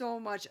 There's so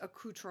much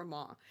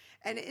accoutrement.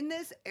 And in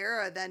this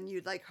era, then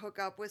you'd like hook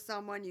up with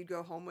someone, you'd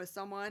go home with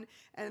someone,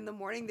 and in the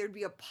morning there'd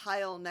be a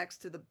pile next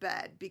to the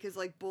bed because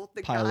like both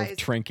the pile guys of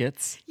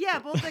trinkets. Yeah,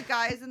 both the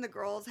guys and the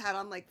girls had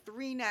on like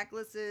 3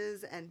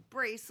 necklaces and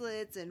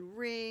bracelets and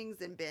rings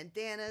and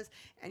bandanas,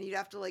 and you'd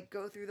have to like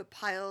go through the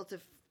pile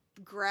to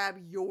grab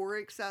your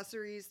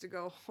accessories to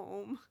go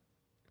home.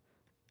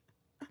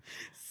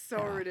 So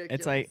ridiculous.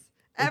 It's like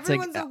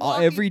everyone's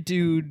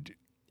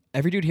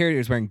every dude here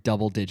is wearing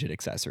double-digit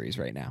accessories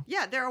right now.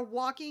 Yeah, they're a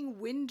walking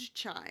wind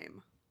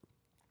chime.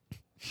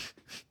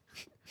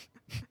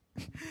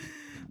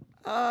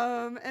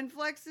 And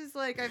Flex is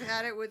like, I've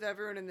had it with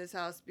everyone in this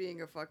house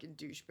being a fucking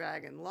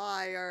douchebag and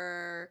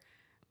liar.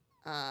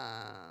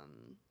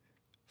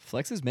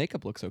 Flex's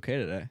makeup looks okay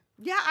today.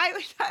 Yeah, I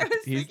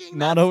was He's thinking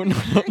not that over.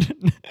 same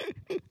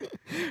thing.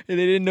 They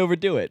didn't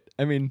overdo it.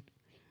 I mean,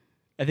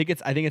 I think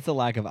it's a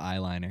lack of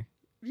eyeliner.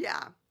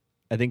 Yeah.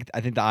 I think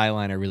the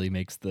eyeliner really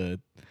makes the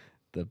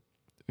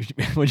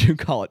what you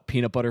call it,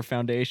 peanut butter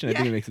foundation. I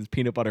think Yeah. it makes his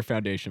peanut butter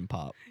foundation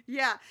pop.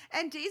 Yeah,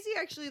 and Daisy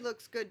actually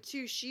looks good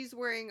too. She's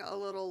wearing a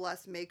little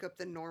less makeup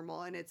than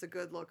normal, and it's a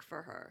good look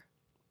for her.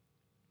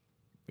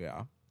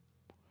 Yeah.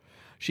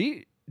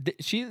 She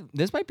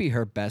this might be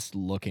her best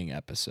looking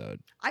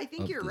episode. I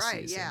think Of you're the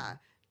right. season. Yeah,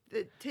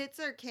 the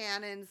tits are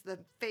cannons. The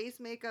face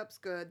makeup's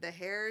good. The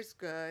hair's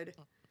good.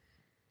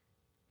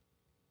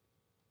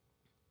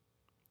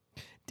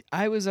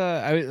 I was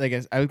I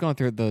was going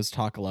through those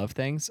talk of love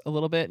things a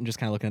little bit and just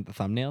kind of looking at the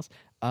thumbnails.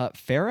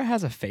 Farrah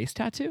has a face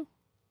tattoo.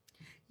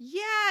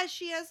 Yeah,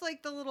 she has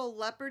like the little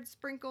leopard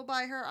sprinkle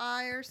by her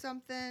eye or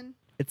something.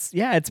 It's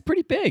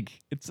pretty big.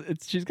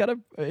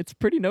 It's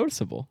pretty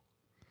noticeable.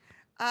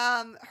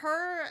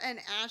 Her and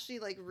Ashley,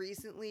 like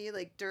recently,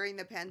 like during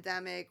the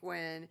pandemic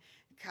when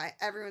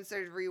everyone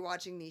started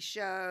rewatching these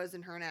shows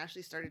and her and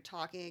Ashley started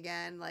talking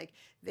again, like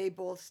they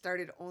both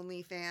started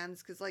OnlyFans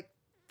because like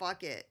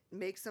fuck it,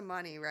 make some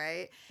money,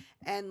 right?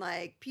 And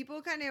like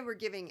people kind of were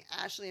giving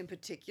Ashley in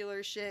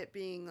particular shit,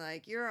 being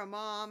like, "You're a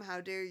mom,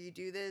 how dare you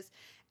do this?"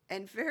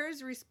 And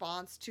Farrah's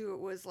response to it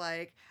was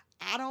like,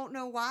 "I don't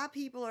know why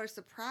people are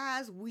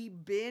surprised. We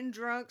been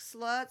drunk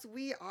sluts.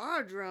 We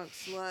are drunk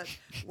sluts.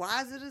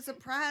 Why is it a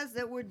surprise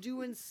that we're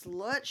doing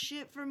slut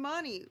shit for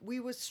money?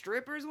 We was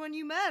strippers when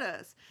you met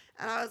us."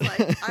 And I was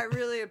like, I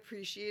really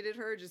appreciated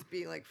her just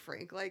being like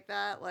frank like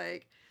that.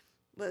 Like,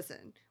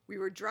 listen, we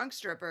were drunk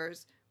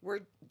strippers.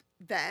 We're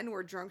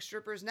drunk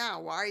strippers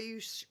now. Why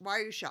are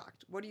you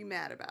shocked? What are you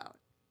mad about?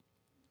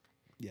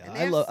 Yeah,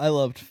 And I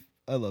loved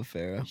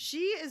Farrah.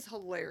 She is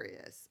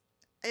hilarious.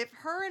 If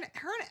her and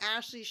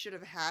Ashley should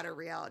have had a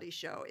reality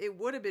show, it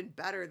would have been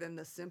better than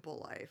The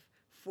Simple Life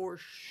for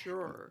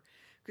sure.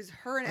 Because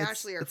her and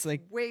Ashley are it's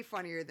like, way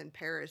funnier than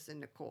Paris and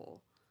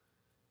Nicole.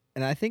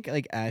 and I think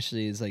like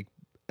Ashley is like,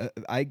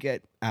 I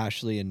get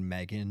Ashley and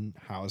Megan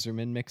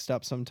Hauserman mixed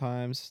up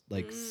sometimes,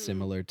 like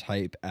similar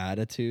type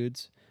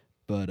attitudes,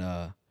 but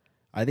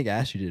I think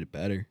Ashley did it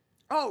better.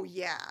 Oh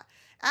yeah.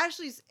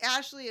 Ashley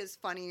is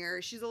funnier.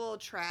 She's a little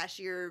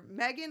trashier.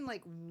 Megan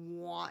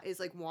is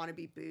like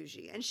wannabe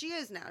bougie, and she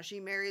is now. She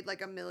married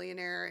like a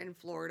millionaire in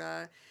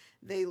Florida.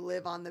 They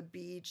live on the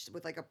beach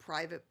with like a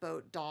private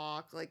boat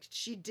dock. Like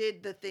she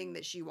did the thing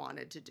that she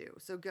wanted to do.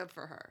 So good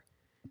for her.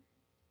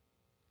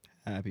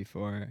 Happy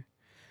for her.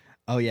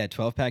 Oh yeah,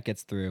 12-pack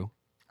gets through.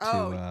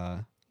 Oh,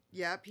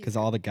 yep. Because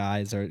all the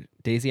guys are.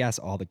 Daisy asks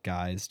all the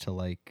guys to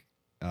like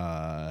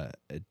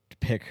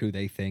pick who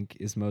they think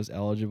is most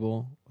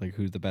eligible, like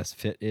who the best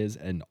fit is,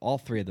 and all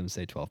three of them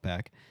say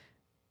 12-pack.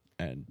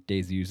 And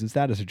Daisy uses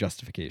that as a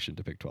justification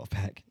to pick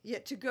 12-pack. Yeah,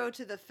 to go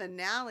to the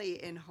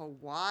finale in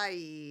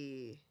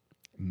Hawaii.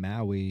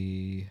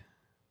 Maui.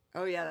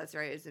 Oh yeah, that's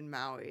right. It's in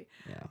Maui.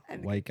 Yeah,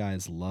 And white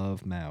guys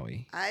love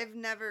Maui. I've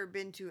never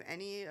been to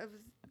any of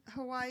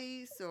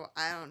Hawaii, so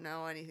I don't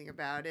know anything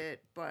about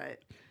it, but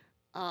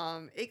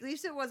at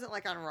least it wasn't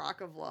like on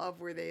Rock of Love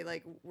where they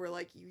like were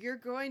like, "You're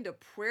going to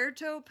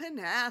Puerto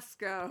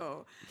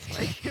Penasco."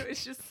 Like it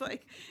was just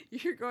like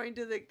you're going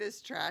to like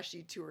this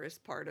trashy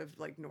tourist part of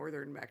like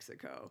northern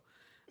Mexico.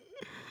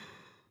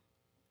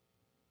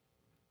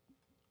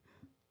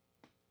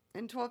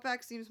 And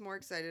 12-pack seems more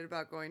excited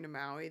about going to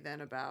Maui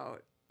than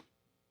about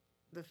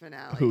the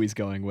finale. Who he's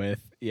going with,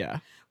 yeah.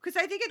 Because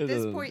I think at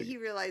this point he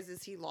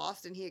realizes he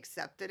lost and he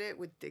accepted it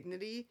with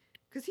dignity.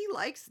 Because he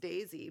likes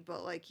Daisy,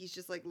 but like he's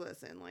just like,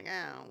 listen, like,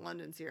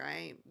 London's here, I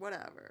ain't,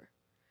 whatever.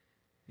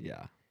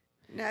 Yeah.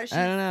 Now I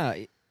don't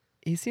know.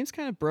 He seems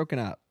kind of broken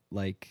up,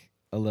 like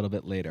a little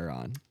bit later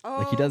on.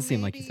 Like he does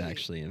seem like he's maybe.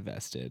 actually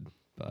invested,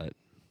 but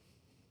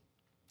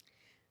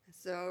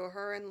So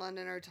her and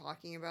London are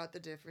talking about the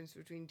difference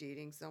between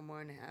dating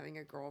someone, having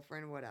a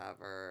girlfriend,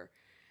 whatever.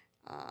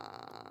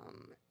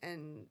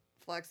 And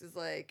Flex is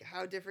like,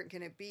 how different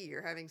can it be?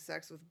 You're having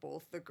sex with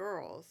both the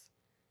girls.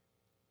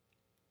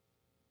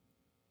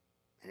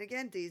 And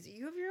again, Daisy,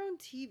 you have your own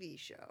TV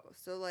show.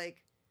 So,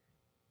 like,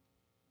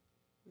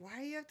 why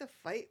do you have to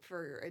fight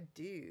for a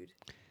dude?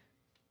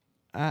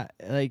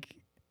 like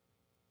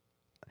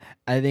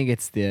I think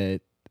it's the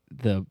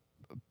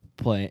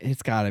play.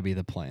 It's got to be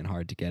the playing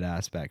hard to get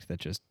aspect that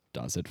just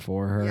does it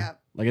for her. Yep.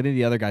 Like I think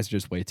the other guys are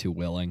just way too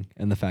willing,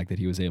 and the fact that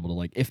he was able to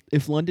like,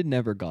 if London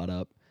never got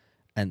up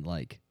and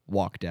like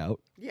walked out,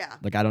 Yeah.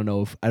 like I don't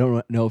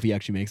know if he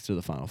actually makes it to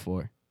the final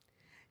four.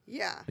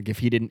 Yeah. Like if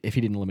he didn't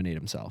eliminate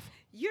himself.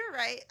 You're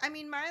right. I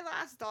mean, my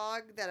last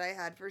dog that I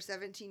had for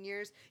 17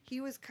 years,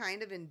 he was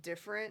kind of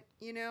indifferent,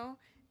 you know?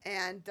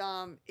 And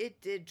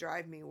it did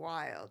drive me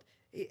wild.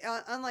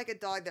 Unlike a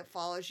dog that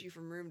follows you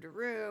from room to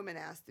room and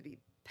asks to be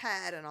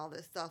pet and all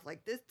this stuff,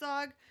 like this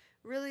dog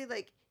really,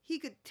 like, he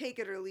could take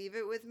it or leave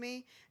it with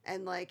me.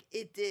 And, like,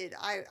 it did.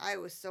 I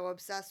was so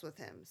obsessed with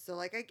him. So,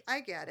 like, I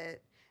get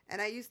it.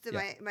 And I used to,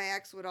 my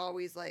ex would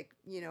always, like,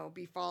 you know,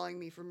 be following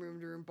me from room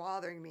to room,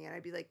 bothering me. And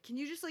I'd be like, can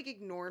you just, like,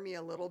 ignore me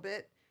a little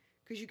bit?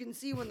 because you can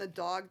see when the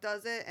dog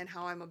does it and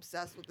how I'm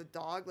obsessed with the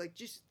dog. Like,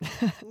 just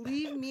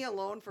leave me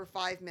alone for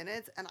 5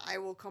 minutes and I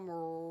will come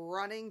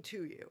running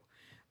to you.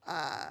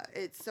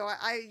 It's so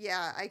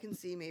I can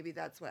see maybe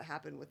that's what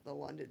happened with the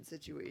London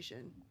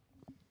situation.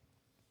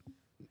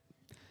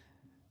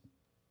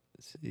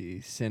 Let's see,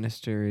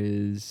 Sinister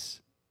is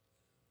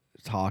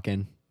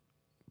talking.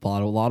 A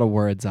lot of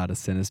words out of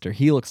Sinister.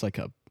 He looks like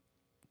a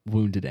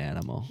wounded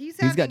animal. He's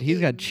got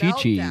having a Chi-Chi.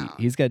 meltdown.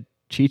 He's got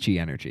Chi-Chi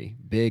energy.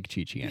 Big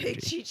Chi-Chi energy.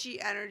 Big Chi-Chi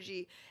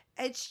energy.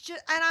 It's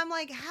just, and I'm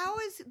like, how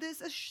is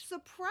this a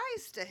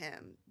surprise to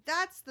him?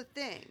 That's the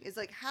thing. Is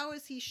like, how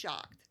is he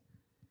shocked?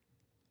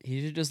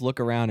 He should just look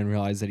around and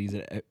realize that he's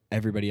at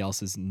everybody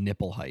else's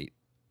nipple height.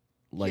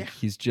 Like,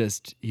 he's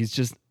just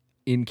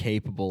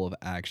incapable of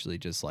actually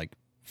just like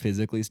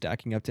physically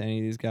stacking up to any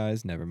of these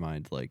guys. Never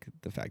mind like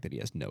the fact that he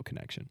has no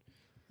connection.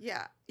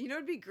 Yeah. You know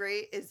what'd be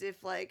great is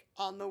if, like,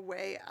 on the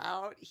way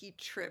out, he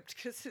tripped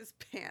because his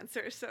pants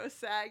are so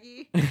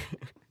saggy.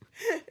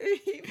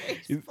 He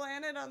face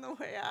planted on the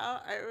way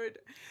out.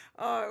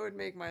 It would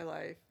make my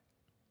life.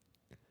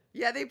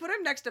 Yeah, they put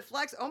him next to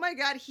Flex. Oh my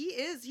God,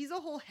 he's a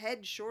whole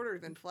head shorter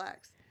than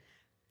Flex.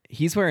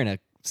 He's wearing a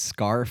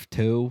scarf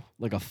too,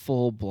 like a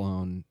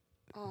full-blown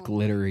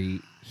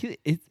glittery.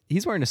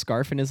 He's wearing a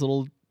scarf in his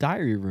little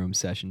diary room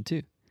session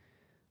too.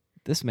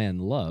 This man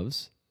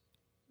loves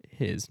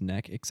his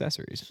neck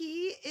accessories.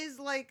 He is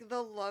like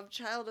the love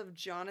child of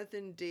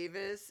Jonathan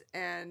Davis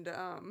and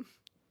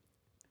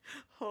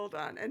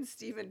and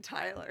Steven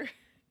Tyler.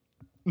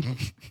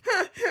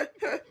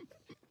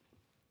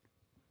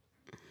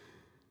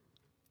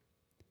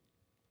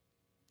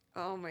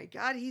 Oh my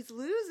God, he's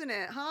losing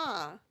it,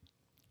 huh?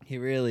 He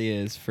really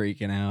is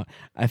freaking out.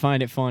 I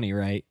find it funny,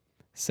 right?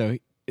 So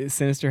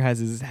Sinister has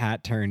his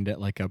hat turned at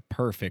like a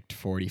perfect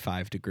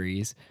 45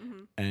 degrees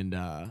and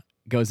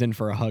goes in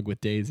for a hug with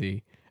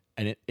Daisy,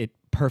 and it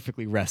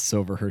perfectly rests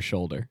over her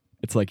shoulder.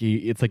 It's like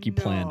he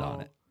planned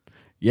on it.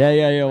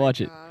 Yeah.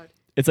 Watch it.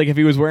 It's like if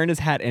he was wearing his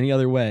hat any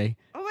other way,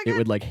 it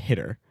would like hit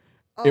her.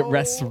 It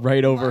rests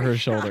right over her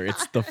shoulder.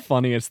 It's the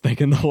funniest thing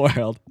in the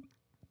world.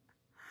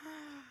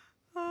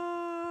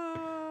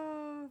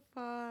 Oh,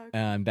 fuck.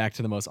 And back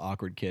to the most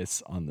awkward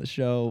kiss on the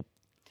show.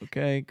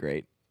 Okay,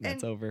 great.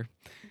 That's over.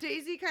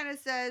 Daisy kind of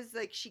says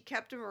like she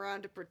kept him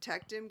around to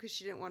protect him because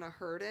she didn't want to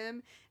hurt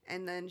him.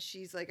 And then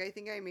she's like, I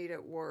think I made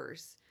it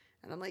worse.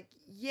 And I'm like,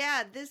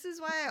 yeah, this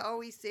is why I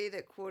always say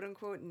that quote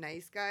unquote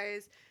nice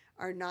guys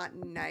are not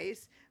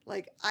nice.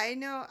 Like, I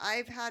know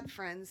I've had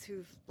friends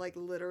who've like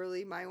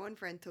literally, my one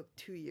friend took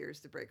 2 years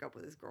to break up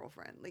with his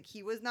girlfriend. Like,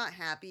 he was not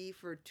happy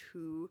for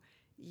 2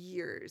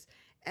 years.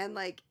 And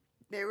like,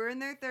 they were in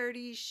their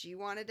 30s. She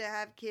wanted to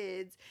have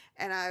kids.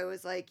 And I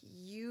was like,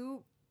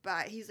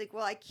 but he's like,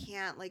 well, I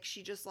can't, like,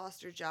 she just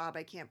lost her job.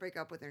 I can't break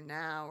up with her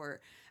now, or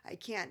I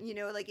can't,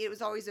 like, it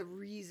was always a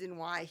reason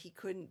why he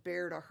couldn't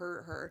bear to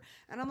hurt her.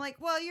 And I'm like,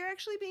 well, you're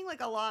actually being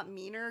like a lot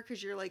meaner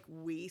because you're like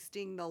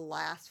wasting the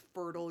last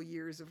fertile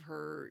years of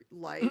her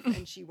life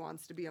and she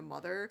wants to be a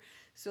mother.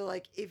 So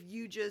like, if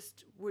you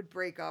just would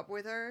break up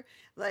with her,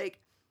 like,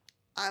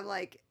 I'm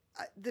like,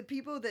 the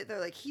people that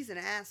they're like, he's an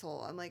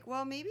asshole. I'm like,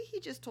 well, maybe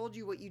he just told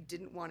you what you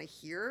didn't want to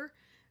hear,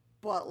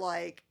 but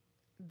like,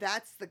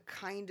 that's the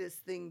kindest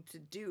thing to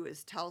do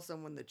is tell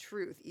someone the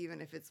truth,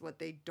 even if it's what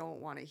they don't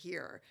want to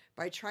hear.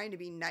 By trying to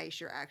be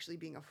nice, you're actually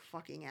being a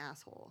fucking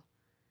asshole.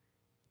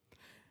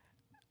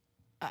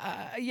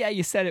 Yeah,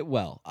 you said it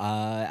well.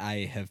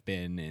 I have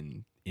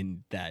been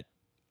in that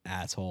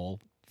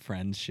asshole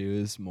friend's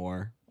shoes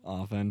more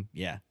often.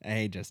 Yeah,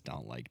 I just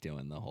don't like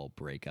doing the whole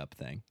breakup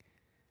thing.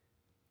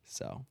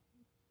 So,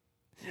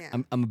 yeah.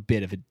 I'm a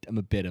bit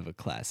of a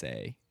class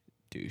A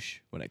douche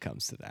when it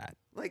comes to that.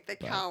 Like the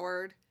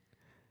coward.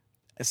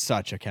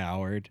 Such a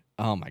coward.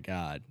 Oh my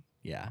God.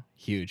 Yeah.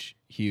 Huge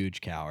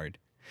coward.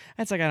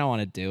 It's like, I don't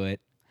want to do it.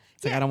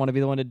 It's like, I don't want to be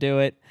the one to do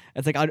it.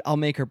 It's like, I'll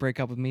make her break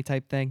up with me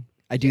type thing.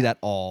 I do that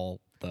all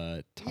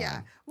the time.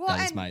 Yeah. Well,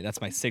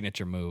 that's my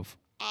signature move.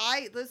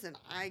 I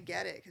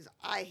get it because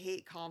I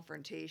hate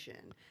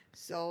confrontation.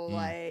 So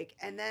like,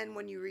 and then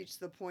when you reach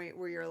the point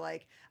where you're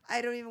like,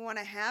 I don't even want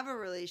to have a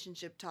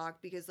relationship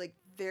talk because like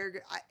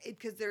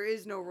because there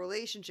is no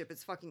relationship,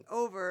 it's fucking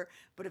over.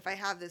 But if I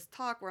have this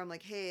talk where I'm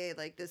like, hey,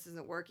 like this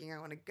isn't working, I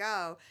want to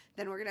go,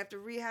 then we're gonna have to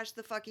rehash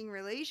the fucking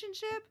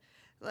relationship.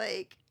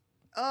 Like,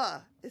 I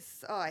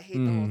hate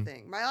the whole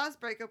thing. My last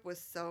breakup was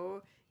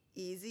so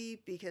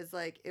easy because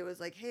like it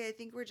was like, hey, I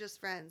think we're just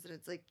friends, and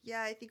it's like,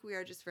 yeah, I think we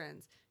are just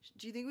friends.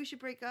 Do you think we should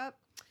break up?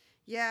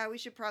 Yeah, we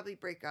should probably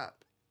break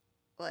up.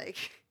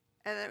 Like,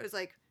 and then it was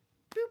like,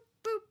 boop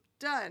boop,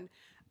 done.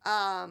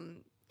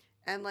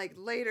 And like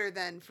later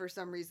then for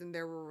some reason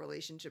there were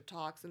relationship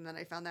talks, and then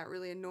I found that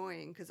really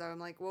annoying because I'm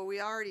like, well,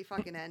 we already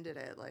fucking ended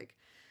it. Like,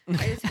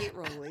 I just hate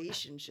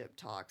relationship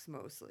talks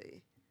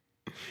mostly.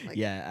 Like,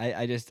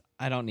 yeah,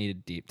 I don't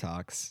need deep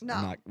talks.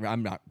 No.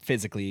 I'm not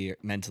physically,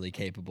 mentally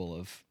capable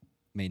of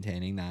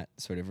maintaining that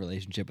sort of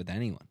relationship with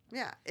anyone.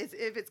 Yeah, if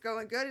it's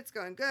going good, it's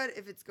going good.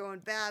 If it's going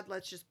bad,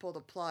 let's just pull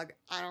the plug.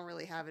 I don't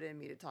really have it in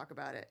me to talk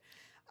about it.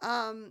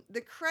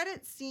 The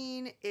credit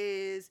scene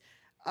is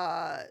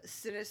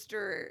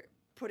Sinister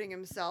putting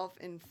himself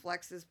in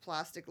Flex's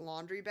plastic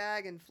laundry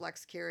bag and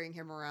Flex carrying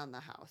him around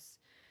the house.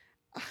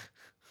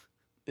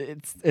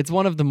 It's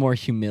one of the more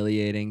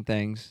humiliating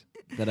things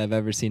that I've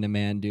ever seen a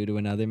man do to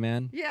another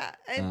man. Yeah.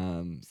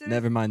 And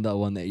Never mind the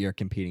one that you're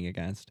competing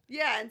against.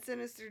 Yeah, and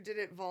Sinister did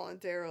it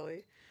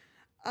voluntarily.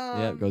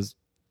 Yeah, it goes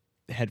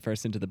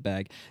headfirst into the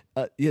bag.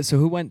 Yeah, so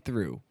who went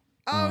through?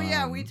 Oh,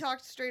 yeah, we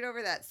talked straight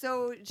over that.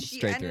 So she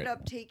Straight through ended it.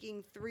 up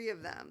taking 3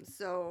 of them.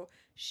 So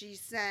she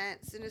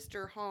sent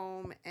Sinister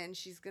home, and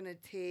she's going to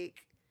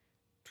take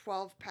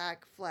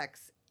 12-pack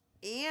Flex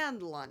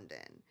and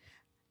London.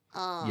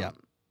 Yep.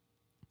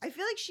 I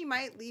feel like she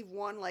might leave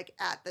one, like,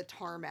 at the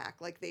tarmac.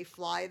 Like, they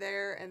fly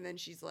there, and then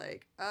she's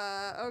like,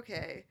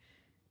 okay,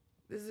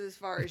 this is as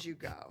far as you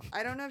go.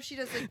 I don't know if she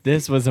does, like...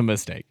 This was a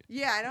mistake.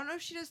 Yeah, I don't know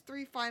if she does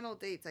 3 final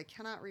dates. I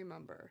cannot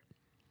remember.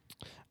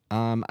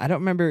 I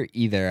don't remember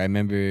either. I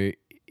remember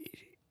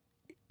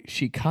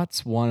she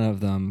cuts one of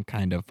them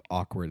kind of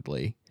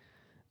awkwardly.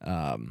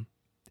 And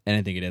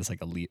I think it is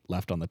like a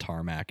left on the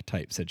tarmac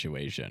type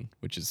situation,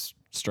 which is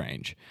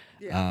strange.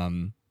 Yeah.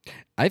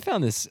 I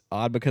found this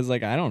odd because,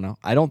 like, I don't know.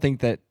 I don't think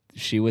that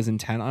she was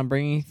intent on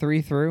bringing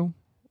 3 through.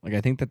 Like,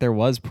 I think that there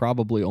was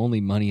probably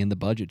only money in the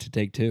budget to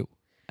take 2.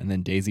 And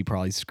then Daisy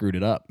probably screwed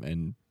it up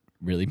and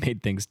really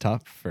made things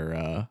tough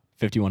for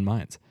 51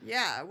 Minds.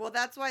 Yeah, well,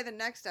 that's why the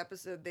next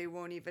episode they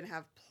won't even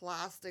have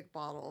plastic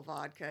bottle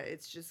vodka.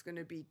 It's just going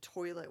to be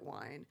toilet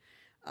wine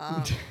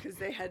because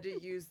they had to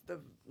use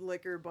the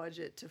liquor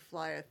budget to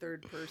fly a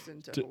third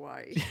person to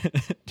Hawaii.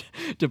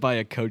 To buy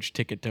a coach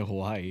ticket to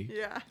Hawaii.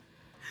 Yeah.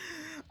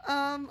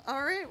 All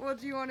right. Well,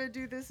 do you want to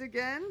do this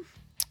again?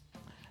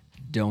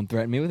 Don't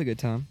threaten me with a good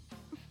time.